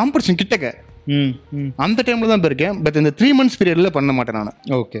காம்படிஷன் கிட்டக்க அந்த டைமில் தான் போயிருக்கேன். பட் இந்த 3 months பீரியடில் பண்ண மாட்டேன் நான்.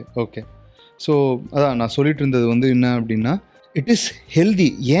 ஓகே. ஸோ அதான் நான் சொல்லிட்டு இருந்தது வந்து என்ன அப்படின்னா, இட் இஸ் ஹெல்தி.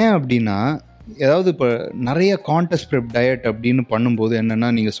 ஏன் அப்படின்னா, ஏதாவது இப்போ நிறைய கான்டெஸ்ட் ப்ரெப் டயட் அப்படின்னு பண்ணும்போது என்னென்னா,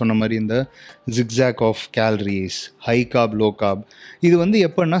 நீங்கள் சொன்ன மாதிரி இந்த zigzag of calories, high corp, low corp, இது வந்து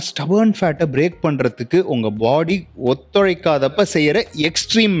எப்போன்னா ஸ்டபர்ன் ஃபேட்டை பிரேக் பண்ணுறதுக்கு உங்கள் பாடி ஒத்துழைக்காதப்ப செய்கிற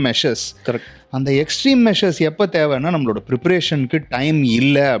எக்ஸ்ட்ரீம் மெஷர்ஸ். கரெக்ட். அந்த எக்ஸ்ட்ரீம் மெஷர்ஸ் எப்போ தேவைன்னா நம்மளோட ப்ரிப்ரேஷனுக்கு டைம்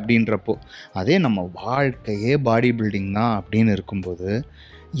இல்லை அப்படின்றப்போ. அதே நம்ம வாழ்க்கையே பாடி பில்டிங் தான் அப்படின்னு இருக்கும்போது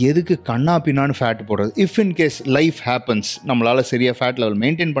எதுக்கு கண்ணா பின்னான்னு ஃபேட் போடுறது. If in case life happens, நம்மளால் சரியாக ஃபேட் லெவல்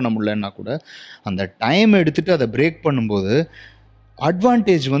மெயின்டைன் பண்ண முடியலன்னா கூட அந்த டைம் எடுத்துகிட்டு அதை பிரேக் பண்ணும்போது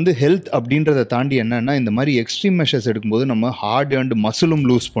அட்வான்டேஜ் வந்து ஹெல்த் அப்படின்றத தாண்டி என்னென்னா, இந்த மாதிரி எக்ஸ்ட்ரீம் மெஷர்ஸ் எடுக்கும்போது நம்ம ஹார்ட் அண்ட் மசிலும்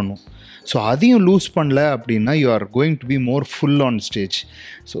லூஸ் பண்ணும். ஸோ அதையும் லூஸ் பண்ணல அப்படின்னா you are going to be more full on stage.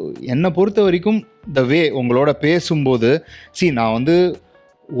 So என்னை பொறுத்த வரைக்கும் த வே உங்களோட பேசும்போது நான் வந்து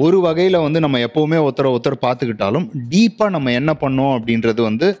ஒரு வகையில் வந்து நம்ம எப்போவுமே ஒருத்தர் பார்த்துக்கிட்டாலும் டீப்பாக நம்ம என்ன பண்ணோம் அப்படின்றது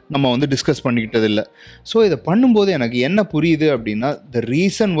வந்து நம்ம வந்து டிஸ்கஸ் பண்ணிக்கிட்டது இல்லை. ஸோ இதை பண்ணும்போது எனக்கு என்ன புரியுது அப்படின்னா, the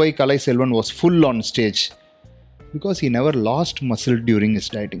reason why Kalaiselvan was full on stage because he never lost muscle during his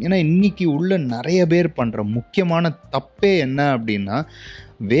dieting. ஏன்னா இன்றைக்கி உள்ள நிறைய பேர் பண்ணுற முக்கியமான தப்பே என்ன அப்படின்னா,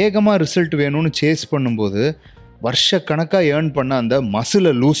 வேகமாக ரிசல்ட் வேணும்னு சேஸ் பண்ணும்போது வருஷக்கணக்காக ஏர்ன் பண்ண அந்த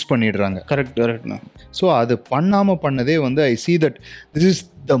மசிலை லூஸ் பண்ணிடுறாங்க. கரெக்ட்ண்ணா. ஸோ அது பண்ணாமல் பண்ணதே வந்து ஐ see that this is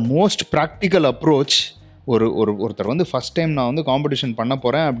the most practical approach. ஒருத்தர் வந்து ஃபஸ்ட் டைம் நான் வந்து காம்படிஷன் பண்ண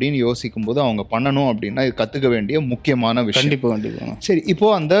போகிறேன் அப்படின்னு யோசிக்கும்போது அவங்க பண்ணணும் அப்படின்னா இது கற்றுக்க வேண்டிய முக்கியமான விஷயம். கண்டிப்பாக. சரி,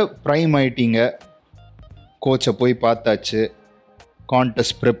 இப்போது அந்த ப்ரைம் ஆயிட்டிங்க, கோச்சை போய் பார்த்தாச்சு,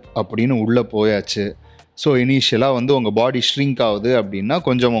 கான்டெஸ்ட் ப்ரெப் அப்படின்னு உள்ளே போயாச்சு. ஸோ இனிஷியலாக வந்து உங்கள் பாடி ஷ்ரிங்க் ஆகுது அப்படின்னா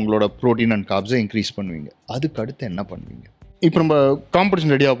கொஞ்சம் உங்களோட ப்ரோட்டீன் அண்ட் கார்ப்ஸை இன்க்ரீஸ் பண்ணுவீங்க. அதுக்கு அடுத்து என்ன பண்ணுவீங்க? இப்போ நம்ம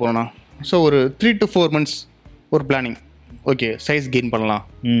காம்படிஷன் ரெடியாக போகிறோன்னா, ஸோ ஒரு 3 to 4 months ஒரு பிளானிங். ஓகே, சைஸ் கெயின் பண்ணலாம்.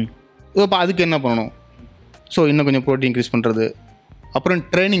 இப்போ அதுக்கு என்ன பண்ணணும்? ஸோ இன்னும் கொஞ்சம் ப்ரோட்டீன் இன்க்ரீஸ் பண்ணுறது. அப்புறம்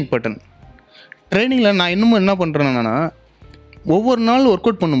ட்ரைனிங் பேட்டர்ன். ட்ரைனிங்கில் நான் இன்னமும் என்ன பண்ணுறேன்னா, ஒவ்வொரு நாள் ஒர்க்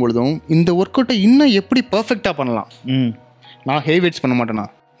அவுட் பண்ணும்பொழுதும் இந்த ஒர்க் அவுட்டை இன்னும் எப்படி பர்ஃபெக்டாக பண்ணலாம். நான் ஹெவி வெயிட்ஸ் பண்ண மாட்டேன்னா,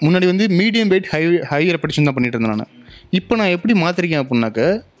 முன்னாடி வந்து மீடியம் வெயிட் ஹை ரெப்படிஷன் தான் பண்ணிட்டு இருந்தேன் நான். இப்போ நான் எப்படி மாற்றிருக்கேன் அப்படின்னாக்க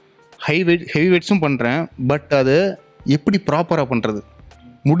ஹெவி வெயிட்ஸும் பண்ணுறேன். பட் அதை எப்படி ப்ராப்பராக பண்ணுறது,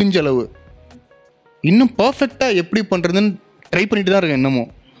 முடிஞ்ச அளவு இன்னும் பர்ஃபெக்டாக எப்படி பண்ணுறதுன்னு ட்ரை பண்ணிட்டு தான் இருக்கேன் இன்னமும்.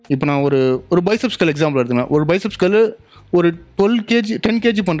 இப்போ நான் ஒரு பைசப்ஸ் கல் எக்ஸாம்பிள் எடுத்துக்கலாம். ஒரு பைசப்ஸ் கல் ஒரு 10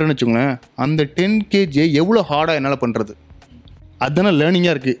 kg பண்ணுறேன்னு வச்சுக்கோங்களேன். அந்த 10 kg எவ்வளோ ஹார்டாக என்னால் பண்ணுறது, அதுதானே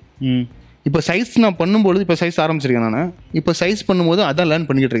லேர்னிங்காக இருக்குது. இப்போ சைஸ் நான் பண்ணும்போது, இப்போ சைஸ் ஆரம்பிச்சிருக்கேன் நான். இப்போ சைஸ் பண்ணும்போது அதான் லேர்ன்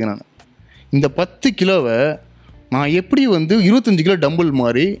பண்ணிக்கிட்டு இருக்கேன் நான். இந்த 10 கிலோவை நான் எப்படி வந்து 25 கிலோ டம்பிள்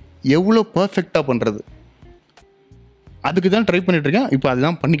மாதிரி எவ்வளோ பர்ஃபெக்டாக பண்ணுறது, அதுக்கு தான் ட்ரை பண்ணிகிட்ருக்கேன். இப்போ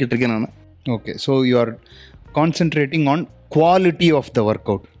அதுதான் பண்ணிக்கிட்டு இருக்கேன் நான். Okay, so you are concentrating on quality of the work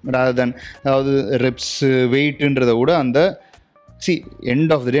out rather தென், அதாவது ரெப்ஸு வெயிட்டுன்றதை விட அந்த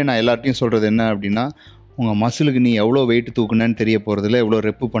எண்ட் ஆஃப் த டே நான் எல்லார்ட்டையும் சொல்கிறது என்ன அப்படின்னா, உங்கள் மசிலுக்கு நீ எவ்வளோ வெயிட் தூக்குனேன்னு தெரிய போகிறதில்ல, எவ்வளோ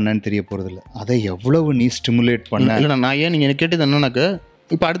ரெப்பு பண்ணேன்னு தெரிய போகிறதில்ல, அதை எவ்வளவு நீ ஸ்டிமுலேட் பண்ண. இல்லை நான் ஏன் நீங்கள் எனக்கு கேட்டது என்னன்னாக்க,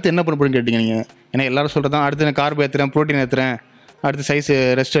 இப்போ அடுத்து என்ன பண்ண போகிறேன்னு கேட்டிங்க நீங்கள். ஏன்னா எல்லோரும் சொல்கிறது தான், அடுத்து நான் கார்போ ஏற்றுறேன், ப்ரோட்டீன் ஏற்றுறேன், அடுத்து size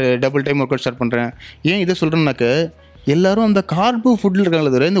rest double time work out start பண்ணுறேன். ஏன் இதை சொல்கிறேன்னாக்க, எல்லோரும் அந்த கார்போ ஃபுட்டில்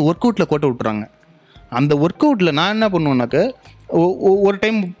இருக்காங்களே தவிர இந்த ஒர்க் அவுட்டில் கோட்டை விட்டுறாங்க. அந்த ஒர்க் அவுட்டில் நான் என்ன பண்ணுவேன்னாக்க, ஒரு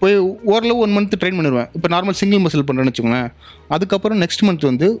டைம் போய் ஓரளவு 1 month ட்ரெயின் பண்ணிடுவேன். இப்போ நார்மல் சிங்கிள் மசில் பண்ணுறேன்னு வச்சுக்கோங்களேன். அதுக்கப்புறம் நெக்ஸ்ட் மந்த்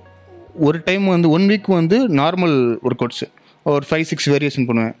வந்து ஒரு டைம் வந்து 1 week வந்து நார்மல் ஒர்க் அவுட்ஸு ஒரு 5-6 வேரியேஷன்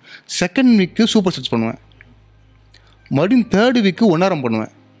பண்ணுவேன். செகண்ட் வீக்கு சூப்பர் செட்ஸ் பண்ணுவேன். மறுபடியும் தேர்ட் வீக்கு 1 hour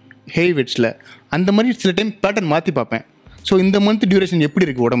பண்ணுவேன் ஹெவி வெயிட்ஸில். அந்த மாதிரி சில டைம் பேட்டர்ன் மாற்றி பார்ப்பேன். ஸோ இந்த மந்த் டியூரேஷன் எப்படி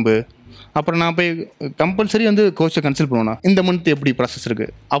இருக்குது உடம்பு, அப்புறம் நான் போய் கம்பல்சரி வந்து கோச்சை கன்சல்ட் பண்ணுவேன்னா, இந்த மந்த் எப்படி ப்ராசஸ்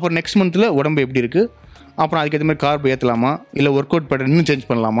இருக்குது, அப்புறம் நெக்ஸ்ட் மந்த்தில் உடம்பு எப்படி இருக்குது, அப்புறம் அதுக்கேற்ற மாதிரி கார்பு ஏற்றலாமா, இல்லை ஒர்க் அவுட் பேட்டர்ன் இன்னும் சேஞ்ச்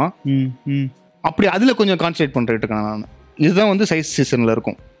பண்ணலாமா, அப்படி அதில் கொஞ்சம் கான்சன்ட்ரேட் பண்ணிட்டு இருக்கேன் நான். இதுதான் வந்து சைஸ் சீசனில்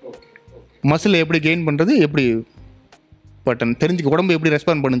இருக்கும். மசில் எப்படி கெயின் பண்ணுறது, எப்படி பட்டன் தெரிஞ்சுக்க, உடம்பு எப்படி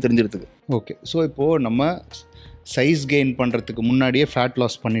ரெஸ்பாண்ட் பண்ணு தெரிஞ்சிருக்கு. ஓகே, ஸோ இப்போது நம்ம சைஸ் கெயின் பண்ணுறதுக்கு முன்னாடியே ஃபேட்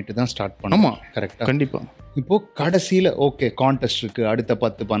லாஸ் பண்ணிட்டு தான் ஸ்டார்ட் பண்ணோம். ஆமாம், கரெக்டாக, கண்டிப்பாக. இப்போது கடைசியில் ஓகே கான்டெஸ்ட் இருக்குது அடுத்த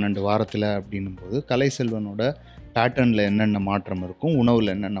 10-12 வாரத்தில் அப்படின்னும் போது கலைசெல்வனோட பேட்டர்னில் என்னென்ன மாற்றம் இருக்கும்,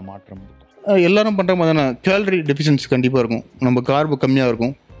 உணவில் என்னென்ன மாற்றம் இருக்கும்? எல்லாரும் பண்ணுற மாதிரியான கேலரி டெஃபிஷியன்சி கண்டிப்பாக இருக்கும். நம்ம கார்பு கம்மியாக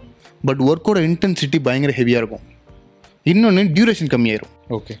இருக்கும், பட் ஒர்க்கோட இன்டென்சிட்டி பயங்கர ஹெவியாக இருக்கும். இன்னொன்று டியூரேஷன் கம்மியாயிரும்.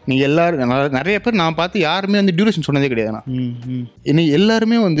 ஓகே, நீங்கள் எல்லோரும் நிறைய பேர் நான் பார்த்து யாருமே வந்து டியூரேஷன் சொன்னதே கிடையாதுண்ணா. இன்னைக்கு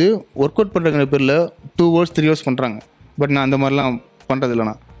எல்லாருமே வந்து ஒர்க் அவுட் பண்ணுற பேரில் 2 hours 3 hours பண்ணுறாங்க. பட் நான் அந்த மாதிரிலாம் பண்ணுறது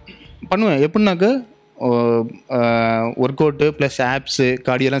இல்லைண்ணா. பண்ணுவேன் எப்படின்னாக்க, ஒர்க் அவுட்டு ப்ளஸ் ஆப்ஸு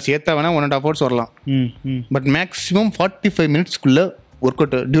கார்டியெல்லாம் சேர்த்தா வேணால் 1.5 hours வரலாம். பட் மேக்ஸிமம் 45 minutesக்குள்ளே ஒர்க்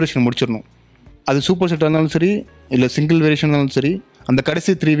அவுட் டியூரேஷன் முடிச்சிடணும். அது சூப்பர் செட்டாக இருந்தாலும் சரி, இல்லை சிங்கிள் வேரியேஷன் இருந்தாலும் சரி. அந்த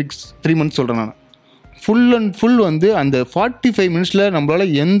கடைசி 3 months சொல்கிறேன் நான். ஃபுல் அண்ட் ஃபுல் வந்து அந்த 45 minutesல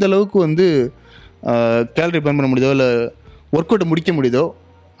நம்மளால் எந்த அளவுக்கு வந்து கேலரி பர்ன் பண்ண முடியுதோ, இல்லை ஒர்க் அவுட்டை முடிக்க முடியுதோ,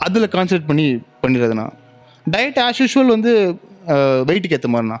 அதில் கான்சன்ட்ரேட் பண்ணிடுறதுண்ணா. டயட் ஆஸ் யூஷுவல் வந்து வெயிட்டுக்கு ஏற்ற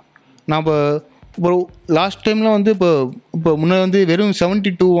மாதிரிண்ணா. நான் இப்போ லாஸ்ட் டைம்லாம் வந்து இப்போ முன்னே வந்து வெறும்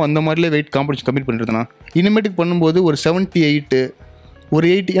 72 அந்த மாதிரிலே வெயிட் காம்படிஷன் கம்ப்ளீட் பண்ணிட்டுருந்தேண்ணா. இனிமேட்டுக்கு பண்ணும்போது ஒரு 78 ஒரு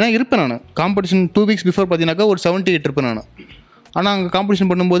 80 ஏன்னா இருப்பேன் நான். காம்படிஷன் 2 weeks பிஃபோர் பார்த்தீங்கன்னாக்கா ஒரு 78 இருப்பேன் நான். ஆனால் அங்கே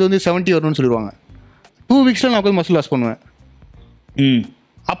காம்படிஷன் பண்ணும்போது வந்து 70 வரணும்னு சொல்லிடுவாங்க. 2 weeksல நான் உட்காந்து மசில் லாஸ் பண்ணுவேன்.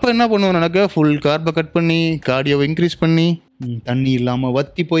 அப்போ என்ன பண்ணுவேன், எனக்கு ஃபுல் கார்பை கட் பண்ணி கார்டியோவை இன்க்ரீஸ் பண்ணி தண்ணி இல்லாமல்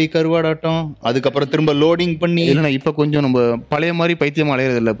வத்தி போய் கருவாடாட்டம், அதுக்கப்புறம் திரும்ப லோடிங் பண்ணி. இல்லைண்ணா இப்போ கொஞ்சம் நம்ம பழைய மாதிரி பைத்தியமாக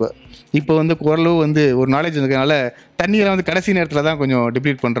அலையிறது இல்லை. இப்போ வந்து ஓரளவு வந்து ஒரு நாலேஜ் இருக்கிறதுனால தண்ணியெல்லாம் வந்து கடைசி நேரத்தில் தான் கொஞ்சம்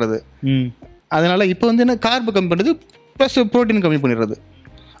டிப்ளீட் பண்ணுறது. அதனால் இப்போ வந்து என்ன கார்பு கம்மி பண்ணுறது ப்ளஸ் ப்ரோட்டீன் கம்மி பண்ணிடுறது.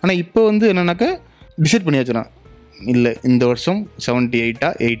 ஆனால் இப்போ வந்து என்னென்னாக்கா டிசைட் பண்ணியாச்சுண்ணா, இல்லை இந்த வருஷம்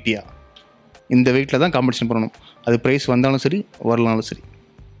 78 80 இந்த வெயிட்டில் தான் காம்படிஷன் பண்ணணும். அது ப்ரைஸ் வந்தாலும் சரி வரலாலும் சரி,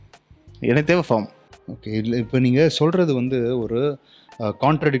 எனக்கு தேவை ஃபார்ம். ஓகே, இல்லை இப்போ நீங்கள் சொல்கிறது வந்து ஒரு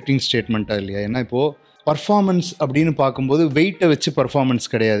கான்ட்ரடிக்டிங் ஸ்டேட்மெண்ட்டாக இல்லையா? ஏன்னா இப்போது பர்ஃபார்மன்ஸ் அப்படின்னு பார்க்கும்போது வெயிட்டை வச்சு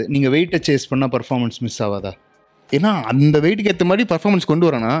பர்ஃபார்மன்ஸ் கிடையாது. நீங்கள் வெயிட்டை சேஸ் பண்ணால் பர்ஃபார்மன்ஸ் மிஸ் ஆகாதா? ஏன்னா அந்த வெயிட்டுக்கு ஏற்ற மாதிரி பர்ஃபார்மன்ஸ் கொண்டு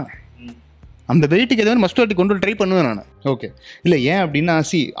வரேன்னா, அந்த வெயிட்டுக்கு ஏற்ற மாதிரி மஸ்ட் வாட்டி கொண்டு ட்ரை பண்ணுவேன் நான். ஓகே, இல்லை ஏன் அப்படின்னா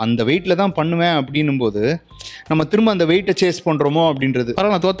அந்த வெயிட்டில் தான் பண்ணுவேன் அப்படின்னும் போது நம்ம திரும்ப அந்த வெயிட்டை சேஸ் பண்ணுறோமோ அப்படின்றது.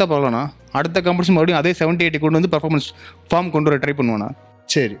 பரவாயில்ல, தோத்தா பரவாயில்லண்ணா. அடுத்த காம்படிஷன் மறுபடியும் அதே 70-80 கொண்டு வந்து பர்ஃபார்மன்ஸ் ஃபார்ம் கொண்டு வர ட்ரை பண்ணுவேண்ணா.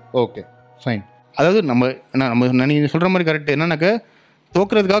 சரி, ஓகே, ஃபைன். அதாவது நம்ம நீங்கள் சொல்கிற மாதிரி கரெக்ட். என்னன்னாக்கா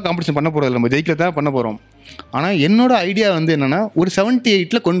தோக்குறதுக்காக காம்படிஷன் பண்ண போகிறது, நம்ம ஜெயிக்கிறதுக்காக பண்ண போகிறோம். ஆனால் என்னோட ஐடியா வந்து என்னென்னா ஒரு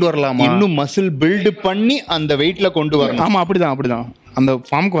 78 கொண்டு வரலாமா, இன்னும் மசில் பில்டு பண்ணி அந்த வெயிட்டில் கொண்டு வரணும். ஆமாம், அப்படிதான் அந்த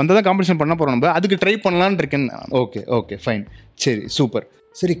ஃபார்முக்கு வந்து தான் காம்படிஷன் பண்ண போகிறோம். நம்ம அதுக்கு ட்ரை பண்ணலான்னு இருக்கேன். ஓகே ஃபைன், சரி, சூப்பர்.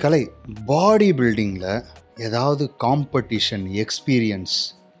 சரி கலை, பாடி பில்டிங்கில் ஏதாவது காம்படிஷன் எக்ஸ்பீரியன்ஸ்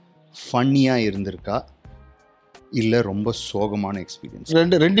ஃபன்னியாக இருந்திருக்கா, இல்லை ரொம்ப சோகமான எக்ஸ்பீரியன்ஸ்?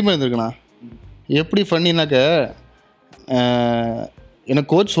 ரெண்டுமே இருந்திருக்குண்ணா. எப்படி ஃபன்னினாக்க, எனக்கு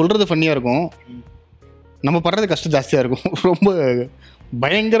கோச் சொல்கிறது ஃபன்னியாக இருக்கும், நம்ம படுறது கஷ்டம் ஜாஸ்தியாக இருக்கும். ரொம்ப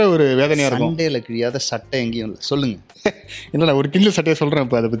பயங்கர ஒரு வேதனையாக இருக்கும். சண்டையில் கிழியாத சட்டை எங்கேயும் இல்லை. சொல்லுங்கள். இல்லை ஒரு கில்லு சட்டையை சொல்கிறேன்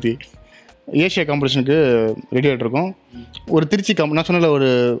இப்போ அதை பற்றி. ஏஷியா காம்படிஷனுக்கு ரெடி ஆகிட்டு இருக்கோம். ஒரு திருச்சி நான் சொன்னல ஒரு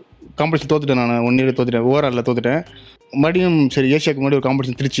காம்படிஷன் தோத்துட்டேன், நான் 1 இயர் தோத்துட்டேன், ஓவராலில் தோத்துட்டேன். மறுபடியும் சரி ஏஷியாவுக்கு முன்னாடி ஒரு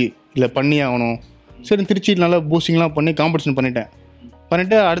காம்படிஷன் திருச்சி இல்லை பண்ணியே ஆகணும். சரி திருச்சியில் நல்லா பூஸ்டிங்லாம் பண்ணி காம்படிஷன்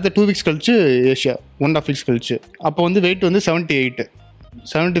பண்ணிவிட்டு அடுத்த 2 வீக்ஸ் கழிச்சு ஏஷியா 1.5 வீக்ஸ் கழிச்சு. அப்போ வந்து வெயிட் வந்து 78,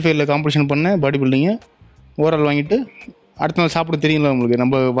 75 காம்படிஷன் பண்ணேன் பாடி பில்டிங்கு. ஓவரால் வாங்கிட்டு அடுத்த நாள் சாப்பிட தெரியல உங்களுக்கு,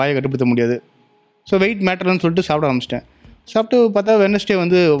 நம்ம வாயை கட்டுப்படுத்த முடியாது. ஸோ வெயிட் மேட்டர்னு சொல்லிட்டு சாப்பிட ஆரம்பிச்சிட்டேன். சாப்பிட்டு பார்த்தா வெட்னஸ்டே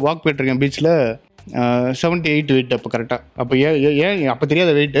வந்து வாக் போய்ட்டுருக்கேன் பீச்சில். 78 வெயிட் அப்போ கரெக்டாக. அப்போ ஏன் அப்போ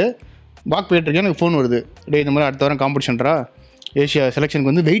தெரியாத வெயிட்டு. வாக் போய்ட்டுருக்கேன், எனக்கு ஃபோன் வருது, டே இந்த மாதிரி அடுத்த வாரம் காம்படிஷன்ரா, ஏஷியா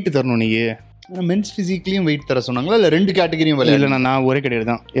செலெக்ஷனுக்கு வந்து வெயிட் தரணும் நீ. மென்ஸ் ஃபிசிக்லேயும் வெயிட் தர சொன்னாங்களா இல்லை 2 கேட்டகரியும்? இல்லை நான் ஒரே கிடையாது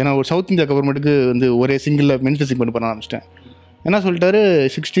தான். ஏன்னா ஒரு சவுத் இந்தியா கவர்மெண்ட்டுக்கு வந்து ஒரே சிங்கிளில் மென்ஸ் ஃபிசிக் மட்டும் பண்ண ஆரம்பிச்சிட்டேன். என்ன சொல்லிட்டாரு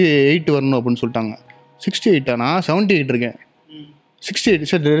 68 வரணும் அப்படின்னு சொல்லிட்டாங்க. 68 நான் 78 இருக்கேன். 68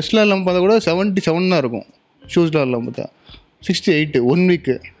 சார் ட்ரெஸ்லாம் இல்லாமல் பார்த்தா கூட 77 தான் இருக்கும், ஷூஸ்லாம் இல்லாமல் பார்த்தா. 68 1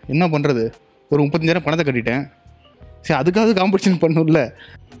 வீக்கு என்ன பண்ணுறது, ஒரு 35,000 பணத்தை கட்டிட்டேன். சரி அதுக்காக காம்படிஷன் பண்ணல.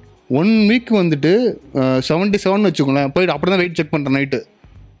 1 வீக் வந்துட்டு 77 வச்சுக்கோங்களேன். போயிட்டு அப்புறம் தான் வெயிட் செக் பண்ணுறேன். நைட்டு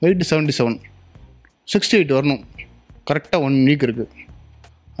வெயிட் 77, 68 வரணும் கரெக்டாக. 1 வீக் இருக்குது.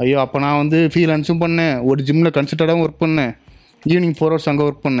 ஐயோ அப்போ நான் வந்து ஃப்ரீலான்ஸும் பண்ணேன், ஒரு ஜிம்மில் கன்சல்டடாகவும் ஒர்க் பண்ணேன், ஈவினிங் 4 hours அங்கே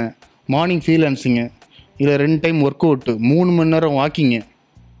ஒர்க் பண்ணேன், மார்னிங் ஃப்ரீலான்ஸிங்கு, இதில் 2 டைம் ஒர்க் அவுட்டு, 3 மணி நேரம் வாக்கிங்கு,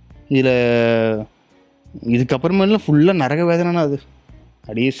 இதில் இதுக்கப்புறமேலாம் ஃபுல்லாக நரக வேதனைனா அது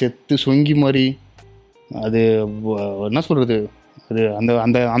அப்படியே செத்து சொங்கி மாதிரி. அது என்ன சொல்கிறது, அது அந்த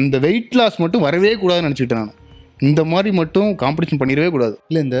அந்த அந்த வெயிட் லாஸ் மட்டும் வரவே கூடாதுன்னு நினச்சிக்கிட்டேன் நான். இந்த மாதிரி மட்டும் காம்படிஷன் பண்ணிடவே கூடாது.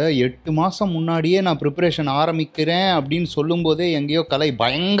 இல்லை இந்த 8 மாதம் முன்னாடியே நான் ப்ரிப்பரேஷன் ஆரம்பிக்கிறேன் அப்படின்னு சொல்லும் போதே எங்கேயோ கலை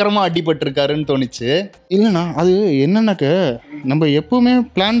பயங்கரமாக அடிபட்டிருக்காருன்னு தோணுச்சு. இல்லைண்ணா அது என்னன்னாக்க நம்ம எப்போவுமே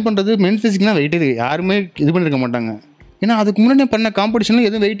பிளான் பண்ணுறது மென்ஸ் ஃபிசிக்லாம் வெயிட்டே யாருமே இது பண்ணியிருக்க மாட்டாங்க. ஏன்னா அதுக்கு முன்னாடி பண்ண காம்படிஷனில்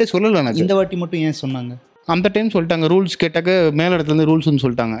எதுவும் வெயிட்டே சொல்லலை. நான் இந்த வாட்டி மட்டும் ஏன் சொன்னாங்க? அந்த டைம் சொல்லிட்டாங்க, ரூல்ஸ் கேட்டாக்க மேல இடத்துலேருந்து ரூல்ஸ்ன்னு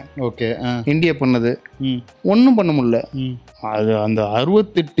சொல்லிட்டாங்க. ஓகே இந்தியா பண்ணது ஒன்றும் பண்ண முடியல. அது அந்த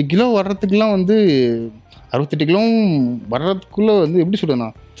 68 கிலோ வர்றதுக்குலாம் வந்து 68 கிலோ வர்றதுக்குள்ளே வந்து எப்படி சொல்கிறேன்னா,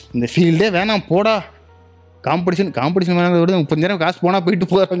 இந்த ஃபீல்டே வேணாம் போடா, காம்படிஷன் வேணாங்கிறத விட 30,000 காசு போனால் போயிட்டு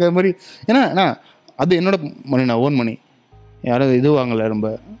போகிறாங்க மாதிரி. ஏன்னா அது என்னோட மணி, நான் ஓன் மணி, யாரும் இது வாங்கலை. ரொம்ப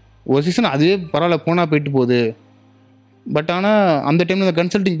ஒரு சீசன் அதுவே பரவாயில்ல போனால் போயிட்டு போகுது. பட் ஆனால் அந்த டைமில் இந்த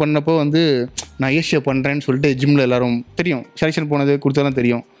கன்சல்டிங் பண்ணப்போ வந்து நான் ஏஷியா பண்ணுறேன்னு சொல்லிட்டு ஜிம்மில் எல்லோரும் தெரியும், செலெக்ஷன் போனது கொடுத்தாலும்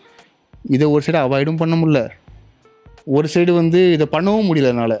தெரியும். இதை ஒரு சைடு அவாய்டும் பண்ண முடியல, ஒரு சைடு வந்து இதை பண்ணவும்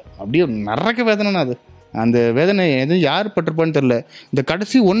முடியல. என்னால் அப்படியே நரக்க வேதனைனா அது. அந்த வேதனை எதுவும் யார் பட்டிருப்பான்னு தெரில. இந்த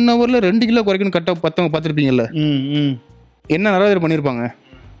கடைசி 1 hourல 2 கிலோ குறைக்கணும் கரெக்டாக பார்த்தவங்க பார்த்துருப்பீங்கல்ல, என்ன நிறைய பண்ணியிருப்பாங்க.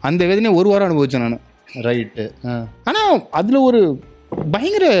 அந்த வேதனையை 1 வாரம் அனுபவிச்சேன் நான். ரைட்டு. ஆனால் அதில் ஒரு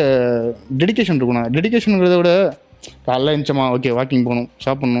பயங்கர டெடிக்கேஷன் இருக்குண்ணா. டெடிக்கேஷனுங்கிறத விட காலைல இருந்துச்சமா, ஓகே வாக்கிங் போகணும்,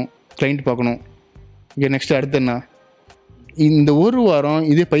 சாப்பிட்ணும், கிளைண்ட் பார்க்கணும், ஓகே நெக்ஸ்ட்டு அடுத்து என்ன, இந்த 1 வாரம்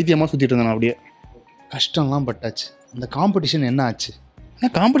இதே பைத்தியமாக சுற்றிட்டு இருந்தேன். அப்படியே கஷ்டம்லாம் பட்டாச்சு. அந்த காம்படிஷன் என்ன ஆச்சு?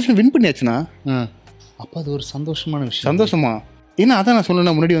 Competition win பண்ணியாச்சுண்ணா. அப்போ அது ஒரு சந்தோஷமான விஷயம். சந்தோஷமா? ஏன்னா அதான் நான்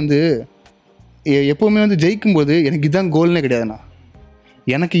சொன்னேன்னா முன்னாடி வந்து எப்போவுமே வந்து ஜெயிக்கும்போது எனக்கு இதுதான் கோல்னே கிடையாதுண்ணா.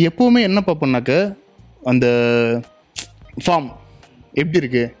 எனக்கு எப்போவுமே என்ன பார்ப்போம்னாக்க அந்த ஃபார்ம் எப்படி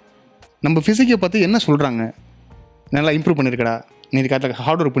இருக்குது, நம்ம ஃபிசிக்கை பார்த்து என்ன சொல்கிறாங்க, நல்லா இம்ப்ரூவ் பண்ணியிருக்கடா, நீ இதுக்காக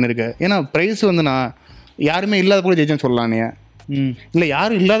ஹார்ட் ஒர்க் பண்ணியிருக்க. ஏன்னா ப்ரைஸ் வந்து நான் யாருமே இல்லாத கூட ஜெயிச்சேன்னு சொல்லலாம், நீ இல்லை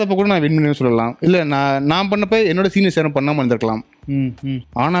யாரும் இல்லாதப்போ கூட நான் வின் பண்ணி சொல்லலாம், இல்லை நான் பண்ணப்போ என்னோட சீனியர்ஸ் யாரும் பண்ணாமல் இருந்திருக்கலாம்.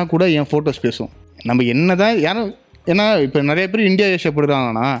 ஆனால் கூட என் ஃபோட்டோஸ் பேசும். நம்ம என்ன தான் யாரும், ஏன்னா இப்போ நிறைய பேர் இந்தியா ஏஷியா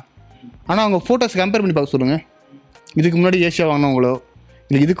போடுறாங்கன்னா, ஆனால் அவங்க ஃபோட்டோஸ் கம்பேர் பண்ணி பார்க்க சொல்லுங்கள். இதுக்கு முன்னாடி ஏஷியா வாங்கினவங்களோ,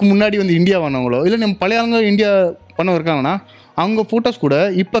 இல்லை இதுக்கு முன்னாடி வந்து இந்தியா வாங்கினவங்களோ, இல்லை நம்ம பழைய ஆளுங்க இந்தியா பண்ண இருக்காங்கன்னா அவங்க ஃபோட்டோஸ் கூட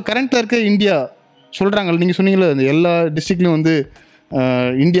இப்போ கரண்ட்டில் இருக்க இந்தியா சொல்கிறாங்கல்ல, நீங்கள் சொன்னீங்களே அந்த எல்லா டிஸ்ட்ரிக்ட்லையும் வந்து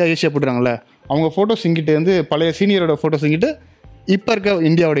இந்தியா ஏஷியா போட்டுறாங்கல்ல, அவங்க ஃபோட்டோஸ் இங்கிட்டு வந்து பழைய சீனியரோட ஃபோட்டோஸ் இங்கிட்டு இப்போ இருக்க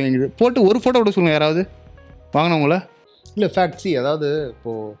இந்தியாவோட இங்கிட்டு போட்டு ஒரு ஃபோட்டோ கூட சொல்லுங்கள் யாராவது வாங்கினவங்கள. இல்லை ஃபேக்ட்ஸி, அதாவது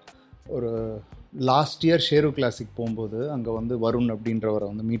இப்போது ஒரு லாஸ்ட் இயர் ஷேரு கிளாசிக் போகும்போது அங்கே வந்து வருண் அப்படின்றவரை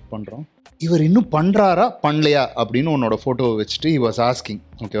வந்து மீட் பண்ணுறோம். இவர் இன்னும் பண்ணுறாரா பண்ணலையா அப்படின்னு உன்னோட ஃபோட்டோவை வச்சுட்டு he was asking.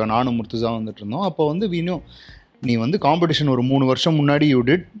 ஓகேவா, நானும் முர்த்துஸாக வந்துட்டு இருந்தோம். அப்போ வந்து வீணும் நீ வந்து காம்படிஷன் ஒரு 3 வருஷம் முன்னாடி யூ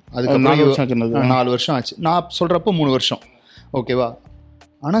டிட், அதுக்கு 4 வருஷம் ஆச்சு. நான் சொல்கிறப்போ 3 வருஷம், ஓகேவா.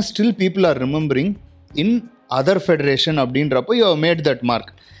 ஆனால் still people are remembering in other federation அப்படின்றப்போ you have made that mark.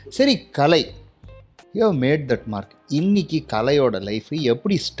 சரி கலை, you have made that mark. இன்னைக்கு கலையோட லைஃப்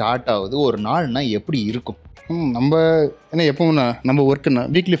எப்படி ஸ்டார்ட் ஆகுது, ஒரு நாள்னா எப்படி இருக்கும்? நம்ம என்ன எப்போவும்ண்ணா நம்ம ஒர்க்குண்ணா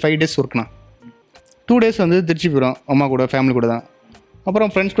வீக்லி 5 days ஒர்க்குண்ணா. 2 days வந்து திருச்சி போயிடும் அம்மா கூட ஃபேமிலி கூட தான்.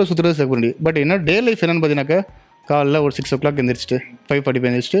 அப்புறம் ஃப்ரெண்ட்ஸ் கூட சுற்றுறது செகண்ட். பட் என்ன டே லைஃப் என்னென்னு பார்த்தீங்கன்னாக்கா, காலைல ஒரு 6 o'clock எழுந்திரிச்சிட்டு 5:45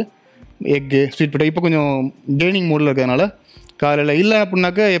 எழுந்திரிச்சிட்டு எக்கு ஸ்வீட் போட்டு, இப்போ கொஞ்சம் கெய்னிங் மூடில் இருக்கிறதுனால காலையில் இல்லை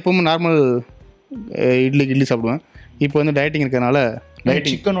அப்படின்னாக்கா எப்பவுமே நார்மல் இட்லி சாப்பிடுவேன். இப்போ வந்து டயட்டிங் இருக்கிறதுனால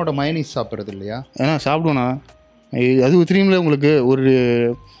டயட்டிங் சிக்கனோட மயனீஸ் சாப்பிட்றது இல்லையா? ஏன்னா சாப்பிடுவேண்ணா. அது தெரியுமில்ல உங்களுக்கு, ஒரு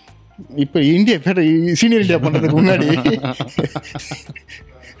இப்போ இந்தியா சீனியர் இந்தியா பண்ணுறதுக்கு முன்னாடி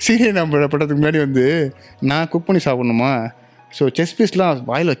சீனியர் நம்ம பண்ணுறதுக்கு முன்னாடி வந்து நான் குக் பண்ணி சாப்பிட்ணுமா. ஸோ செஸ் பீஸ்லாம்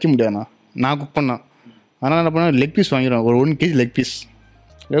வாயில் வைக்க முடியாதுண்ணா. நான் குக் பண்ணேன். அதனால் என்ன பண்ணேன், லெக் பீஸ் வாங்கிடுவேன். ஒரு 1 kg லெக்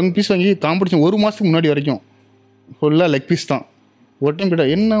பீஸ் வாங்கி காம்படிஷன் 1 மாதத்துக்கு முன்னாடி வரைக்கும் ஃபுல்லாக லெக் பீஸ் தான். ஒரு டைம்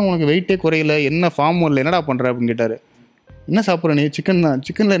கேட்டால், என்ன உனக்கு வெயிட்டே குறையில, என்ன ஃபார்ம் வரல, என்னடா பண்ணுற அப்படின்னு கேட்டார். என்ன சாப்பிட்ற நீ? சிக்கன் தான்.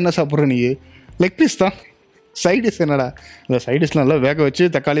 சிக்கனில் என்ன சாப்பிட்ற நீ? லெக் பீஸ் தான். சைடிஷ் என்னடா? இந்த சைடிஷ்லாம் நல்லா வேக வச்சு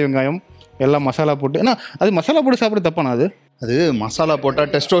தக்காளி வெங்காயம் எல்லாம் மசாலா போட்டு. ஏன்னா அது மசாலா போட்டு சாப்பிட்றது தப்பானா? அது மசாலா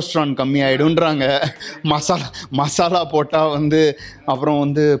போட்டால் டெஸ்டோஸ்ட்ரான் கம்மி ஆகிடுன்றாங்க. மசாலா போட்டால் வந்து அப்புறம்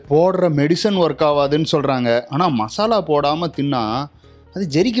வந்து போடுற மெடிசன் ஒர்க் ஆகாதுன்னு சொல்கிறாங்க. ஆனால் மசாலா போடாமல் தின்னா அது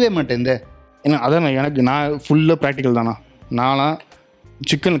ஜெரிக்கவே மாட்டேன். ஏன்னா அதான் நான் ஃபுல்லாக ப்ராக்டிக்கல் தானா. நானாக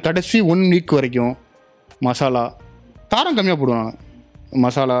சிக்கன் கடைசி 1 வீக் வரைக்கும் மசாலா காரம் கம்மியாக போடுவேன். நான்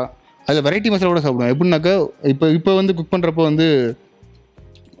மசாலா அதில் வெரைட்டி மசாலா கூட சாப்பிடுவேன். எப்படின்னாக்கா இப்போ வந்து குக் பண்ணுறப்போ வந்து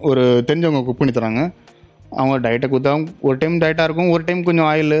ஒரு தெரிஞ்சவங்க குக் பண்ணி தராங்க. அவங்க டயட்டை கொடுத்தா ஒரு டைம் டயட்டாக இருக்கும், ஒரு டைம் கொஞ்சம்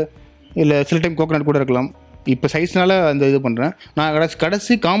ஆயில், இல்லை சில டைம் கோகோனட் கூட இருக்கலாம். இப்போ சைஸ்னால அந்த இது பண்ணுறேன். நான்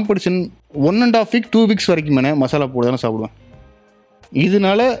கடைசி காம்படிஷன் 1.5 week 2 weeks வரைக்கும் மசாலா போட்டு தானே சாப்பிடுவேன்.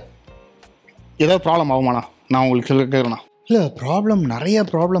 இதனால ஏதாவது ப்ராப்ளம் ஆகுமாண்ணா? நான் உங்களுக்கு சொல்ல கேட்குறேண்ணா. இல்லை, நிறைய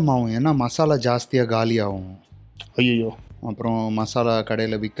ப்ராப்ளம் ஆகும். ஏன்னா மசாலா ஜாஸ்தியாக காலி ஆகும். ஐயோ, அப்புறம் மசாலா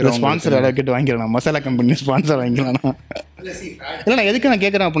கடையில் விற்கிற ஸ்பான்சர் யாராவது கேட்டு வாங்கிக்கிறேன். மசாலா கம்பெனி ஸ்பான்சர் வாங்கிக்கலாம்ண்ணா. இல்லை, நான் எதுக்கு நான்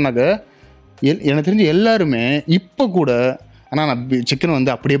கேட்குறேன் அப்படின்னாக்க, எனக்கு தெரிஞ்சு எல்லாருமே இப்போ கூட, ஆனால் நான் சிக்கன்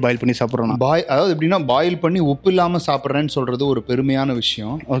வந்து அப்படியே பாயில் பண்ணி சாப்பிட்றேன். அதாவது எப்படின்னா, பாயில் பண்ணி உப்பு இல்லாமல் சாப்பிட்றேன்னு சொல்கிறது ஒரு பெருமையான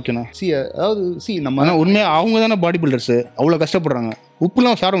விஷயம். ஓகேண்ணா. அதாவது நம்ம உண்மையாக அவங்க தானே பாடி பில்டர்ஸு, அவ்வளோ கஷ்டப்படுறாங்க.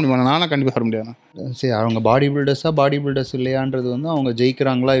 உப்புலாம் சாப்பிட முடியுமா? நானும் கண்டிப்பாக சாப்பிட முடியாது. சரி, அவங்க பாடி பில்டர்ஸ் இல்லையான்றது வந்து அவங்க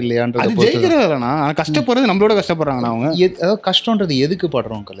ஜெயிக்கிறாங்களா இல்லையான்றது ஜெயிக்கிறது இல்லைண்ணா. ஆனால் கஷ்டப்படுறது நம்மளோட கஷ்டப்படுறாங்கண்ணா. அவங்க அதாவது கஷ்டன்றது எதுக்கு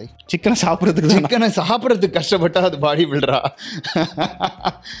படுறோம் கலை? சிக்கனை சாப்பிட்றதுக்கு கஷ்டப்பட்டா அது பாடி பில்டரா?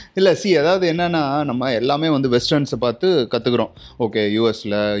 இல்லை, அதாவது என்னன்னா, நம்ம எல்லாமே வந்து வெஸ்டர்ன்ஸை பார்த்து கற்றுக்குறோம். ஓகே,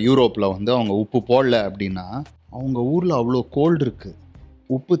 யூஎஸில் யூரோப்பில் வந்து அவங்க உப்பு போடல அப்படின்னா, அவங்க ஊரில் அவ்வளோ கோல்டு இருக்குது,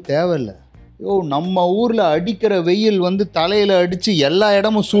 உப்பு தேவையில்லை. நம்ம ஊரில் அடிக்கிற வெயில் வந்து தலையில் அடித்து எல்லா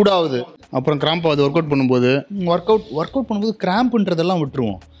இடமும் சூடாகுது. அப்புறம் கிராம்ப் ஆகுது. ஒர்க் அவுட் பண்ணும்போது கிராம்ப்ன்றதெல்லாம்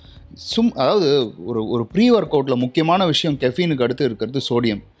விட்டுருவோம். அதாவது ஒரு ப்ரீ ஒர்க் அவுட்டில் முக்கியமான விஷயம் கெஃபீனுக்கு அடுத்து இருக்கிறது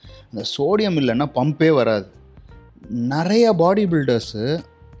சோடியம். அந்த சோடியம் இல்லைன்னா பம்பே வராது. நிறைய பாடி பில்டர்ஸு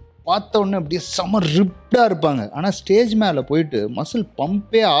பார்த்த உடனே அப்படியே செம ரிப்டாக இருப்பாங்க. ஆனால் ஸ்டேஜ் மேலே போயிட்டு மசில்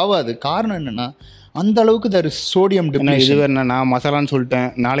பம்பே ஆகாது. காரணம் என்னென்னா, அந்த அளவுக்கு தர் சோடியம் டிப்ளீஷன். இது நான் மசாலான்னு சொல்லிட்டேன்,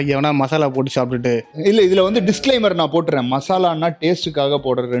 நாளைக்கு எவனா மசாலா போட்டு சாப்பிட்டுட்டு. இல்லை, இதில் வந்து டிஸ்க்ளைமர் நான் போட்டுறேன். மசாலான்னா டேஸ்ட்டுக்காக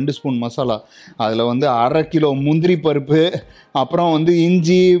போடுற 2 ஸ்பூன் மசாலா. அதில் வந்து 1/2 கிலோ முந்திரி பருப்பு, அப்புறம் வந்து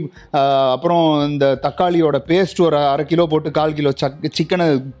இஞ்சி, அப்புறம் இந்த தக்காளியோட பேஸ்ட் ஒரு 1/2 கிலோ போட்டு 1/4 கிலோ சிக்கனை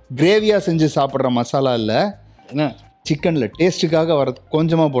கிரேவியாக செஞ்சு சாப்பிட்ற மசாலா இல்லை. என்ன, சிக்கனில் டேஸ்ட்டுக்காக வர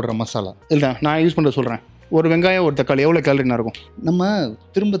கொஞ்சமாக போடுற மசாலா இல்லை. நான் யூஸ் பண்ணுற சொல்கிறேன். ஒரு வெங்காயம் ஒரு தக்காளி எவ்வளோ கேலரினா இருக்கும்? நம்ம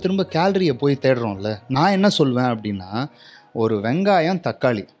திரும்ப கேலரியை போய் தேடுறோம்ல. நான் என்ன சொல்வேன் அப்படின்னா, ஒரு வெங்காயம்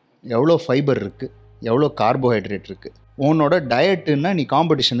தக்காளி எவ்வளோ ஃபைபர் இருக்குது, எவ்வளோ கார்போஹைட்ரேட் இருக்குது. உன்னோட டயட்டுன்னா நீ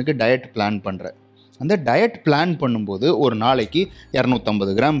காம்படிஷனுக்கு டயட் பிளான் பண்ணுற. அந்த டயட் பிளான் பண்ணும்போது ஒரு நாளைக்கு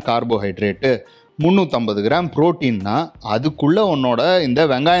 250 கிராம் கார்போஹைட்ரேட்டு, 350 கிராம் ப்ரோட்டீன்னா, அதுக்குள்ளே உன்னோட இந்த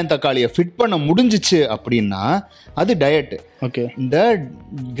வெங்காயம் தக்காளியை ஃபிட் பண்ண முடிஞ்சிச்சு அப்படின்னா அது டயட்டு. ஓகே. இந்த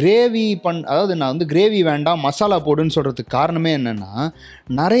கிரேவி அதாவது நான் வந்து கிரேவி வேண்டாம் மசாலா போடுன்னு சொல்கிறதுக்கு காரணமே என்னென்னா,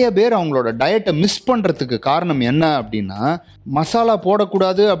 நிறைய பேர் அவங்களோட டயட்டை மிஸ் பண்ணுறதுக்கு காரணம் என்ன அப்படின்னா, மசாலா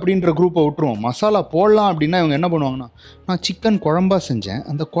போடக்கூடாது அப்படின்ற குரூப்பை விட்டுருவோம். மசாலா போடலாம் அப்படின்னா இவங்க என்ன பண்ணுவாங்கன்னா, நான் சிக்கன் குழம்பா செஞ்சேன்,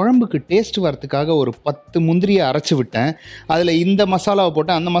 அந்த குழம்புக்கு டேஸ்ட் வரத்துக்காக ஒரு 10 முந்திரியை அரைச்சி விட்டேன், அதில் இந்த மசாலாவை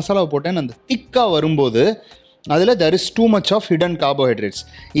போட்டேன் அந்த மசாலாவை போட்டேன்னு அந்த திக்காக வரும்போது அதில் there is too much of hidden carbohydrates.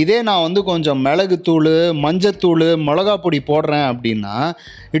 இதே நான் வந்து கொஞ்சம் மிளகுத்தூள், மஞ்சத்தூள், மிளகா பொடி போடுறேன் அப்படின்னா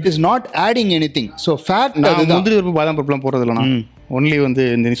it is not adding anything. So fat முந்திரி பருப்பு பாதாம் பருப்புலாம் போடுறது இல்லைண்ணா. ஒன்லி வந்து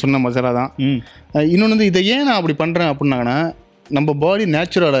இந்த சொன்ன மசாலா தான். இன்னொன்று வந்து இதை ஏன் நான் அப்படி பண்ணுறேன் அப்படின்னாங்கன்னா, நம்ம பாடி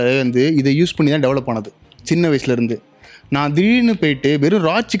நேச்சுரலாக வந்து இதை யூஸ் பண்ணி தான் டெவலப் ஆனது சின்ன வயசுலேருந்து. நான் திடீர்னு போயிட்டு வெறும்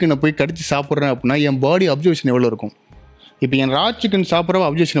ரா சிக்கனை போய் கடிச்சு சாப்பிட்றேன் அப்படின்னா என் பாடி அப்சர்வேஷன் எவ்வளோ இருக்கும்? இப்போ என் ரா சிக்கன் சாப்பிட்றப்ப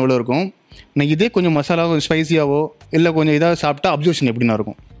அப்சர்வேஷன் எவ்வளோ இருக்கும்? நான் இதே கொஞ்சம் மசாலாவோ ஸ்பைசியாவோ இல்லை கொஞ்சம் இதாக சாப்பிட்டா அப்சர்வேஷன் எப்படின்னா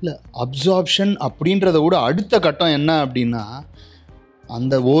இருக்கும்? இல்லை, அப்சார்ப்ஷன் அப்படின்றத விட அடுத்த கட்டம் என்ன அப்படின்னா,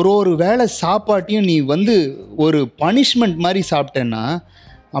 அந்த ஒரு வேளை சாப்பாட்டையும் நீ வந்து ஒரு பனிஷ்மெண்ட் மாதிரி சாப்பிட்டேன்னா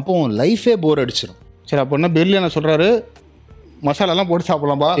அப்போ லைஃபே போர் அடிச்சிடும். சரி, அப்போ என்ன பெர்லியா நான் சொல்கிறாரு, மசாலாலாம் போட்டு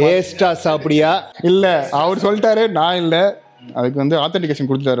சாப்பிட்லாம்பா, டேஸ்ட்டாக சாப்பிடியா? இல்லை, அவர் சொல்லிட்டாரு, நான் இல்லை. அதுக்கு வந்து ஆத்தென்டிகேஷன்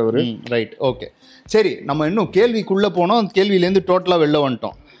கொடுத்துட்டாரு அவர். Right, okay. சரி, நம்ம இன்னும் கேள்விக்குள்ளே போனோம். கேள்வியிலேருந்து டோட்டலாக வெளில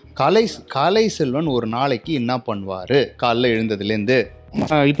வந்துட்டோம். கலைசெல்வன் ஒரு நாளைக்கு என்ன பண்ணுவார் காலைல எழுந்ததுலேருந்து?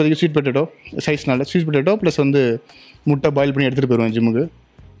 இப்போதைக்கு ஸ்வீட் பொட்டேட்டோ சைஸ்னால ஸ்வீட் பொட்டேட்டோ ப்ளஸ் வந்து முட்டை பாயில் பண்ணி எடுத்துகிட்டு போயிடுவேன் ஜிம்முக்கு.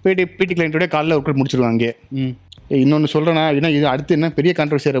 போயிட்டு பிடி கிளைண்ட்டோட காலைல ஒர்க் அவுட் முடிச்சிடுவேன் அங்கே. இன்னொன்று சொல்கிறேன்னா, ஏன்னா இது அடுத்து என்ன பெரிய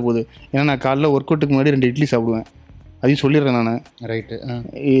கான்ட்ரவர்சி ஏற போகுது. ஏன்னா நான் காலைல ஒர்க் அவுட்டுக்கு முன்னாடி 2 இட்லி சாப்பிடுவேன். அதையும் சொல்லிடுறேன் நான். ரைட்டு.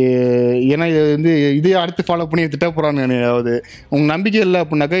 ஏன்னா இது வந்து இதே அடுத்து ஃபாலோ பண்ணி திட்ட போகிறான்னு. அதாவது உங்கள் நம்பிக்கை இல்லை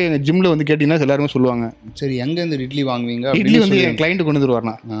அப்படின்னாக்கா எங்கள் ஜிம்மில் வந்து கேட்டிங்கன்னா எல்லாருமே சொல்லுவாங்க. சரி, எங்கே இந்த இட்லி வாங்குவீங்க? இட்லி வந்து என் கிளைண்ட்டு கொண்டு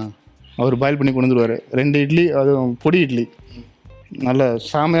வந்துருவார்ண்ணா. அவர் பாயில் பண்ணி கொண்டு வந்துருவார். 2 இட்லி, அதுவும் பொடி இட்லி, நல்லா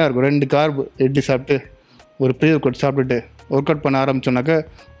சாமையாக இருக்கும். 2 கார்பு இட்லி சாப்பிட்டு ஒரு ப்ரீ ஒர்க் அவுட் சாப்பிட்டுட்டு ஒர்க் அவுட் பண்ண ஆரம்பிச்சோன்னாக்கா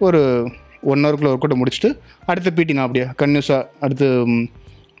ஒரு 1 ஹவருக்குள்ளே ஒர்க் அவுட்டை முடிச்சுட்டு அடுத்த பிடி நான் அப்படியே கன்யூஸாக அடுத்து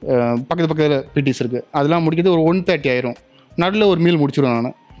பக்கத்தில் பிடிஸ் இருக்குது, அதெல்லாம் முடிக்கிறது ஒரு 1:30 ஆயிரும். நடுவில் ஒரு மீல் முடிச்சிடுவேன்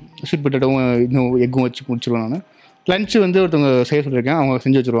நான். ஸ்வீட் பொட்டேட்டோவும் இன்னும் எக்கும் வச்சு முடிச்சிடுவேன் நான். லஞ்சு வந்து ஒருத்தவங்க செய்ய சொல்லியிருக்கேன், அவங்க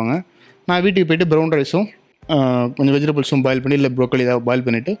செஞ்சு வச்சுருவாங்க. நான் வீட்டுக்கு போய்ட்டு ப்ரௌன் ரைஸும் கொஞ்சம் வெஜிடபிள்ஸும் பாயில் பண்ணி, இல்லை ப்ரோக்கலி ஏதாவது பாயில்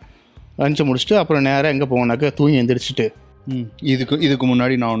பண்ணிவிட்டு லஞ்சை முடிச்சுட்டு அப்புறம் நேராக எங்கே போவோம்னாக்கா தூங்கி எந்திரிச்சிட்டு. இதுக்கு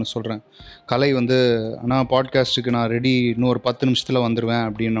முன்னாடி நான் ஒன்று சொல்கிறேன். கலை வந்து ஆனால் பாட்காஸ்ட்டுக்கு நான் ரெடி, இன்னும் ஒரு 10 நிமிஷத்தில் வந்துடுவேன்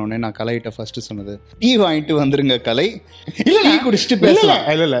அப்படின்னோடனே நான் கலைகிட்ட ஃபஸ்ட்டு சொன்னது, டீ வாங்கிட்டு வந்துருங்க கலை, இல்லை டீ குடிச்சிட்டு பேசலாம்.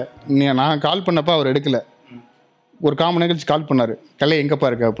 இல்லை நான் கால் பண்ணப்போ அவர் எடுக்கலை. ஒரு 1/4 மணி நேரம் கழிச்சு கால் பண்ணார், கலை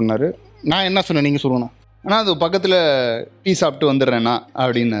எங்கேப்பா இருக்க அப்படின்னாரு. நான் என்ன சொன்னேன் நீங்கள் சொல்லணும். ஆனால் அது பக்கத்தில் டீ சாப்பிட்டு வந்துடுறேண்ணா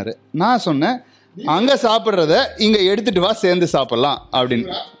அப்படின்னாரு. நான் சொன்னேன், அங்கே சாப்பிட்றத இங்கே எடுத்துகிட்டு வா, சேர்ந்து சாப்பிட்லாம்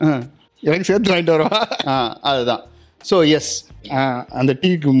அப்படின்னு. எனக்கு சேர்த்து வாங்கிட்டு வருவா. அதுதான். ஸோ எஸ், அந்த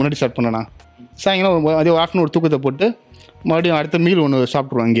டீக்கு முன்னாடி ஸ்டார்ட் பண்ணேண்ணா. சாயங்காலம் அதே ஆஃப்டர்நூன் ஒரு தூக்கத்தை போட்டு மறுபடியும் அடுத்த மீல் ஒன்று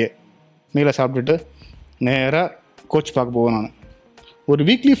சாப்பிட்ருவேன். இங்கே மீலை சாப்பிட்டுட்டு நேராக கோச் பார்க்க போவேன் நான். ஒரு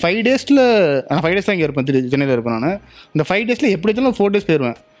வீக்லி 5 டேஸில், நான் 5 டேஸ் தான் இங்கே இருப்பேன், சென்னையில் இருப்பேன் நான். இந்த 5 டேஸில் எப்படி இருந்தாலும் 4 டேஸ்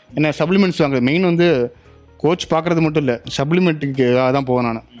போயிடுவேன். என்ன சப்ளிமெண்ட்ஸ் வாங்க, மெயின் வந்து கோச் பார்க்குறது மட்டும் இல்லை, சப்ளிமெண்ட்டுக்கு தான் போவேன்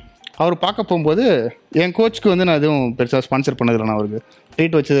நான். அவர் பார்க்க போகும்போது என் கோச்சுக்கு வந்து நான் எதுவும் பெருசாக ஸ்பான்சர் பண்ணதில்லை. நான் அவருக்கு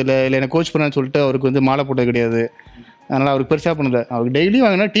ட்ரீட் வச்சதில்லை, இல்லை எனக்கு கோச் பண்ணான்னு சொல்லிட்டு அவருக்கு வந்து மாலை போட்டது கிடையாது. அதனால் அவருக்கு பெருசாக பண்ணலை. அவருக்கு டெய்லி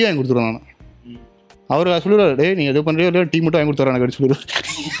வாங்கினா டீ வாங்கி கொடுத்துருவேன் நான். அவர் சொல்லுவார், டே நீ எது பண்ணுறியோ இல்லை, டீ மட்டும் வாங்கி கொடுத்துட்றேன் அப்படின்னு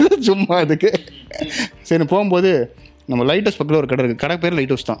சொல்லிடுவார் சும்மா இதுக்கு. சரி, போகும்போது நம்ம லைட் ஹவுஸ் பக்கத்தில் ஒரு கடை இருக்குது, கடை பேர்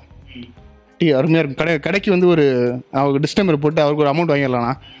லைட் ஹவுஸ் தான். டீ அருமையாக இருக்கும். கடைக்கு வந்து ஒரு அவருக்கு டிஸ்டம்பர் போட்டு அவருக்கு ஒரு அமௌண்ட்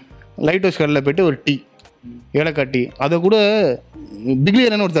வாங்கிடலாம்னா லைட் ஹவுஸ் கடையில் போய்ட்டு ஒரு டீ, ஏலக்காய் டீ. அதை கூட பிக்லி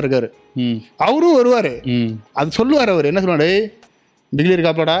என்னன்னு ஒருத்தர் இருக்காரு, அவரும் வருவார். அது சொல்லுவார், அவர் என்ன சொல்லுவார், பிக்லி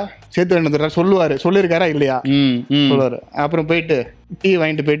இருக்காப்படா சேர்த்து வேண்டு சொல்லுவார். சொல்லியிருக்காரா இல்லையா சொல்லுவார். அப்புறம் போயிட்டு டீ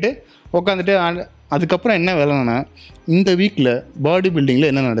வாங்கிட்டு போயிட்டு உட்காந்துட்டு அதுக்கப்புறம் என்ன வேலைன்னா, இந்த வீக்கில் பாடி பில்டிங்கில்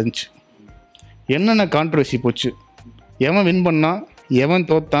என்ன நடந்துச்சு, என்னென்ன கான்ட்ரவர்சி போச்சு, எவன் வின் பண்ணான், எவன்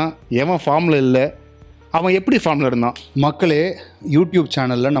தோத்தான், எவன் ஃபார்மில் இல்லை, அவன் எப்படி ஃபார்மில் இருந்தான். மக்களே, யூடியூப்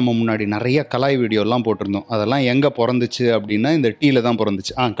சேனலில் நம்ம முன்னாடி நிறைய கலாய் வீடியோலாம் போட்டிருந்தோம். அதெல்லாம் எங்கே பிறந்துச்சு அப்படின்னா இந்த டீயில் தான்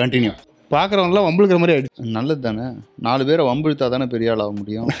பிறந்துச்சு. கண்டினியூ. பார்க்குறவங்களாம் வம்புழுக்கிற மாதிரி ஆகிடுச்சு. நல்லது தானே, 4 பேரை வம்புழுத்தா தானே பெரிய ஆள் ஆக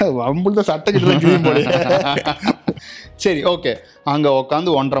முடியும். வம்புழுத்த சட்டை. சரி, ஓகே. அங்கே உட்காந்து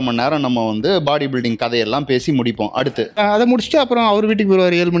 1.5 மணி நேரம் நம்ம வந்து பாடி பில்டிங் கதையெல்லாம் பேசி முடிப்போம். அடுத்து அதை முடிச்சுட்டு அப்புறம் அவர் வீட்டுக்கு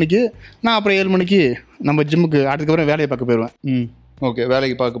போயிடுவார் 7 மணிக்கு. நான் அப்புறம் 7 மணிக்கு நம்ம ஜிம்முக்கு, அதுக்கப்புறம் வேலையை பார்க்க போயிடுவேன். ஓகே,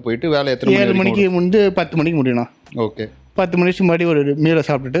 வேலைக்கு பார்க்க போயிட்டு வேலை எத்தனை 7 மணிக்கு வந்து 10 மணிக்கு முடியணும். ஓகே, 10 மணிக்கு மறுபடியும் ஒரு மீலை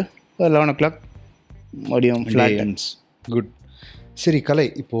சாப்பிட்டுட்டு 11 o'clock மறுபடியும் ஃப்ளாட். குட். சரி கலை,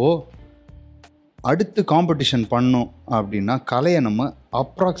 இப்போது அடுத்து காம்படிஷன் பண்ணோம் அப்படின்னா கலையை நம்ம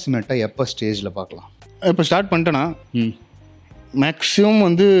அப்ராக்சிமேட்டாக எப்போ ஸ்டேஜில் பார்க்கலாம்? இப்போ ஸ்டார்ட் பண்ணிட்டேன்னா மேக்ஸிமம்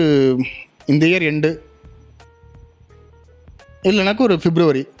வந்து இந்த இயர் எண்டு, இல்லைனாக்கா ஒரு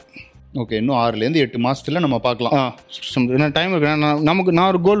February. ஓகே, இன்னும் 6லேருந்து 8 மாதத்தில் நம்ம பார்க்கலாம். ஏன்னா டைம் இருக்கு.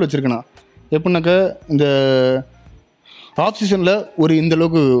 நான் ஒரு கோல் வச்சுருக்கேண்ணா. எப்படின்னாக்கா இந்த ஆஃப் சீசனில் ஒரு இந்த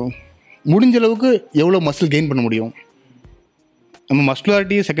அளவுக்கு முடிஞ்ச அளவுக்கு எவ்வளோ மசில் கெயின் பண்ண முடியும். நம்ம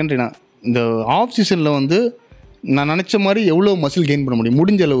மஸ்குலாரிட்டி செகண்டரினா, இந்த ஆஃப் சீசனில் வந்து நான் நினச்ச மாதிரி எவ்வளோ மசில் கெயின் பண்ண முடியும்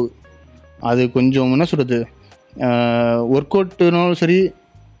முடிஞ்ச அளவு. அது கொஞ்சம் என்ன சொல்கிறது, ஒர்க் அவுட்டுனாலும் சரி,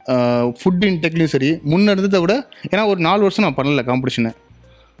 ஃபுட் இன்டெக்லையும் சரி, முன்னே இருந்ததை விட. ஏன்னா ஒரு 4 வருஷம் நான் பண்ணலை காம்படிஷனை.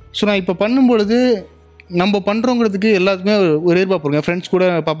 ஸோ நான் இப்போ பண்ணும்பொழுது நம்ம பண்ணுறோங்கிறதுக்கு எல்லாத்துக்குமே ஒரு எதிர்பார்ப்புங்க. ஃப்ரெண்ட்ஸ் கூட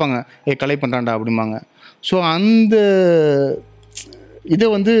பார்ப்பாங்க, கலை பண்ணுறான்டா அப்படிம்பாங்க. ஸோ அந்த இதை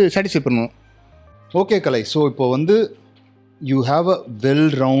வந்து சாட்டிஸ்ஃபை பண்ணுவோம். ஓகே கலை, ஸோ இப்போ வந்து you have a well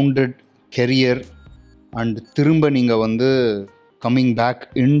rounded career and திரும்ப நீங்கள் வந்து coming back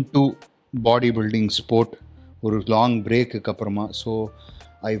in to body building sport ஒரு லாங் பிரேக்குக்கு அப்புறமா. So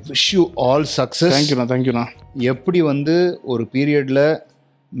I wish you all success. தேங்க்யூண்ணா. எப்படி வந்து ஒரு பீரியடில்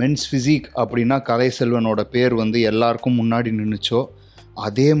மென்ஸ் ஃபிசிக் அப்படின்னா கலைசெல்வனோட பேர் வந்து எல்லாருக்கும் முன்னாடி நின்றுச்சோ,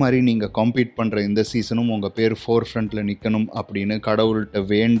 அதே மாதிரி நீங்கள் காம்பீட் பண்ணுற இந்த சீசனும் உங்கள் பேர் ஃபோர் ஃப்ரண்ட்டில் நிற்கணும் அப்படின்னு கடவுள்கிட்ட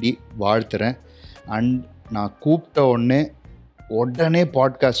வேண்டி வாழ்த்துறேன். அண்ட் நான் கூப்பிட்ட உடனே உடனே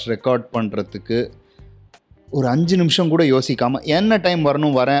பாட்காஸ்ட் ரெக்கார்ட் பண்ணுறதுக்கு ஒரு 5 நிமிஷம் கூட யோசிக்காமல் என்ன டைம்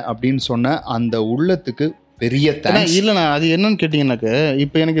வரேன் அப்படின்னு சொன்ன அந்த உள்ளத்துக்கு பெரிய தேங்க்ஸ். இல்லைண்ணா, அது என்னன்னு கேட்டிங்கன்னாக்க,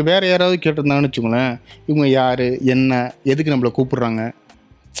 இப்போ எனக்கு வேறு யாராவது கேட்டிருந்தாங்கன்னு வச்சுக்கோங்களேன், இவங்க யார், என்ன, எதுக்கு நம்மளை கூப்பிட்றாங்க.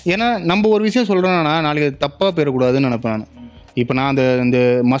 ஏன்னா நம்ம ஒரு விஷயம் சொல்கிறோன்னா நாளைக்கு அது தப்பாக போயிடக்கூடாதுன்னு நினைப்பேன் நான். இப்போ நான் இந்த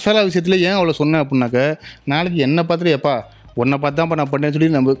மசாலா விஷயத்தில் ஏன் அவ்வளோ சொன்னேன் அப்படின்னாக்க, நாளைக்கு என்னை பார்த்துட்டு எப்பா உன்னை பார்த்தாப்பா நான் பண்ணேன்னு சொல்லி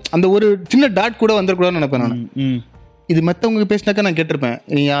நம்ம அந்த ஒரு சின்ன டாட் கூட வந்துடக்கூடாதுன்னு நினைப்பேன் நான். இது மற்றவங்க பேசினாக்கா நான் கேட்டிருப்பேன்,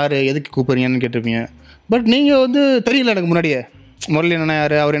 நீ யார், எதுக்கு கூப்பிட்றீங்கன்னு கேட்டிருப்பீங்க. பட் நீங்கள் வந்து தெரியல எனக்கு முன்னாடியே முரளி என்ன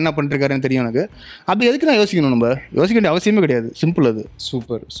யார், அவர் என்ன பண்ணிருக்காருன்னு தெரியும் எனக்கு. அப்படி எதுக்கு நான் யோசிக்கணும்? நம்ம யோசிக்க வேண்டிய அவசியமே கிடையாது. சிம்பிள் அது.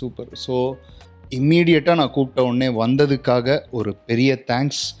 Super super. ஸோ இம்மீடியட்டாக நான் கூப்பிட்ட உடனே வந்ததுக்காக ஒரு பெரிய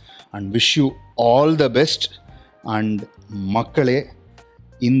thanks and wish you all the best. And மக்களே,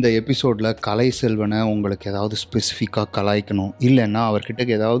 இந்த எபிசோடில் கலைசெல்வனை உங்களுக்கு ஏதாவது ஸ்பெசிஃபிக்காக கலாய்க்கணும், இல்லைன்னா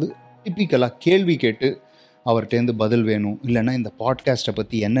அவர்கிட்ட ஏதாவது டிப்பிக்கலாக கேள்வி கேட்டு அவர்கிட்டேருந்து பதில் வேணும், இல்லைன்னா இந்த பாட்காஸ்ட்டை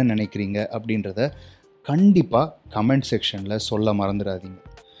பற்றி என்ன நினைக்கிறீங்க அப்படின்றத கண்டிப்பாக கமெண்ட் செக்ஷனில் சொல்ல மறந்துடாதீங்க.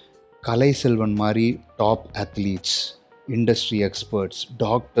 கலைசெல்வன் மாதிரி top athletes, industry experts,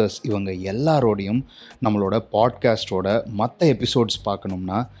 doctors, இவங்க எல்லாரோடையும் நம்மளோட பாட்காஸ்ட்டோட மற்ற எபிசோட்ஸ்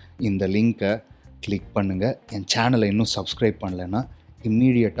பார்க்கணும்னா இந்த லிங்க்கை கிளிக் பண்ணுங்கள். என் சேனலை இன்னும் சப்ஸ்கிரைப் பண்ணலைன்னா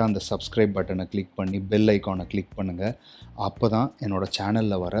இம்மீடியட்டாக அந்த சப்ஸ்கிரைப் பட்டனை கிளிக் பண்ணி பெல் ஐக்கானை கிளிக் பண்ணுங்கள். அப்போ தான் என்னோடய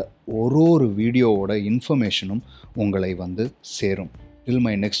சேனலில் வர ஒரு வீடியோவோட இன்ஃபர்மேஷனும் உங்களை வந்து சேரும். Till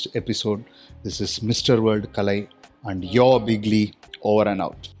my next episode, this is Mr. World Kalai and your Biglee, over and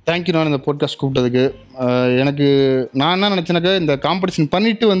out. Thank you. நான் இந்த பாட்காஸ்ட் கூப்பிட்டதுக்கு எனக்கு நான் என்ன நினச்சேனாக்கா, இந்த காம்படிஷன்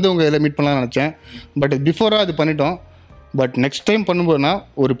பண்ணிவிட்டு வந்து உங்கள் இதில் மீட் பண்ணலாம்னு நினச்சேன். பட் பிஃபோராக அது பண்ணிட்டோம். பட் நெக்ஸ்ட் டைம் பண்ணும்போதுனா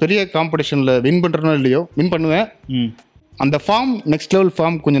ஒரு பெரிய காம்படிஷனில் வின் பண்ணுறனோ இல்லையோ வின் பண்ணுவேன். அந்த ஃபார்ம் நெக்ஸ்ட் லெவல்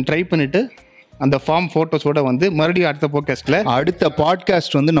ஃபார்ம் கொஞ்சம் ட்ரை பண்ணிவிட்டு அந்த ஃபார்ம் ஃபோட்டோஸோட வந்து மறுபடியும் அடுத்த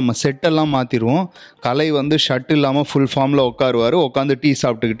பாட்காஸ்ட் வந்து நம்ம செட்டெல்லாம் மாற்றிடுவோம். கலை வந்து ஷர்ட் இல்லாமல் ஃபுல் ஃபார்மில் உட்காந்து டீ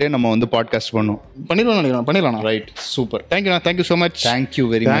சாப்பிட்டுக்கிட்டே நம்ம வந்து பாட்காஸ்ட் பண்ணிடலாம். Right, super. Thank you so much. Thank you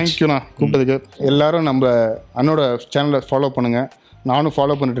very much. தேங்க்யூண்ணா கூப்பிட்டதுக்கு. எல்லாரும் நம்ம அண்ணோட சேனலை ஃபாலோ பண்ணுங்கள். நானும்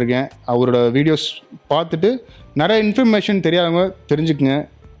ஃபாலோ பண்ணிட்டுருக்கேன். அவரோட வீடியோஸ் பார்த்துட்டு நிறைய இன்ஃபர்மேஷன் தெரியாதவங்க தெரிஞ்சுக்குங்க.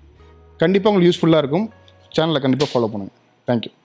 கண்டிப்பாக உங்களுக்கு யூஸ்ஃபுல்லாக இருக்கும். சேனலை கண்டிப்பாக ஃபாலோ பண்ணுங்கள். தேங்க்யூ.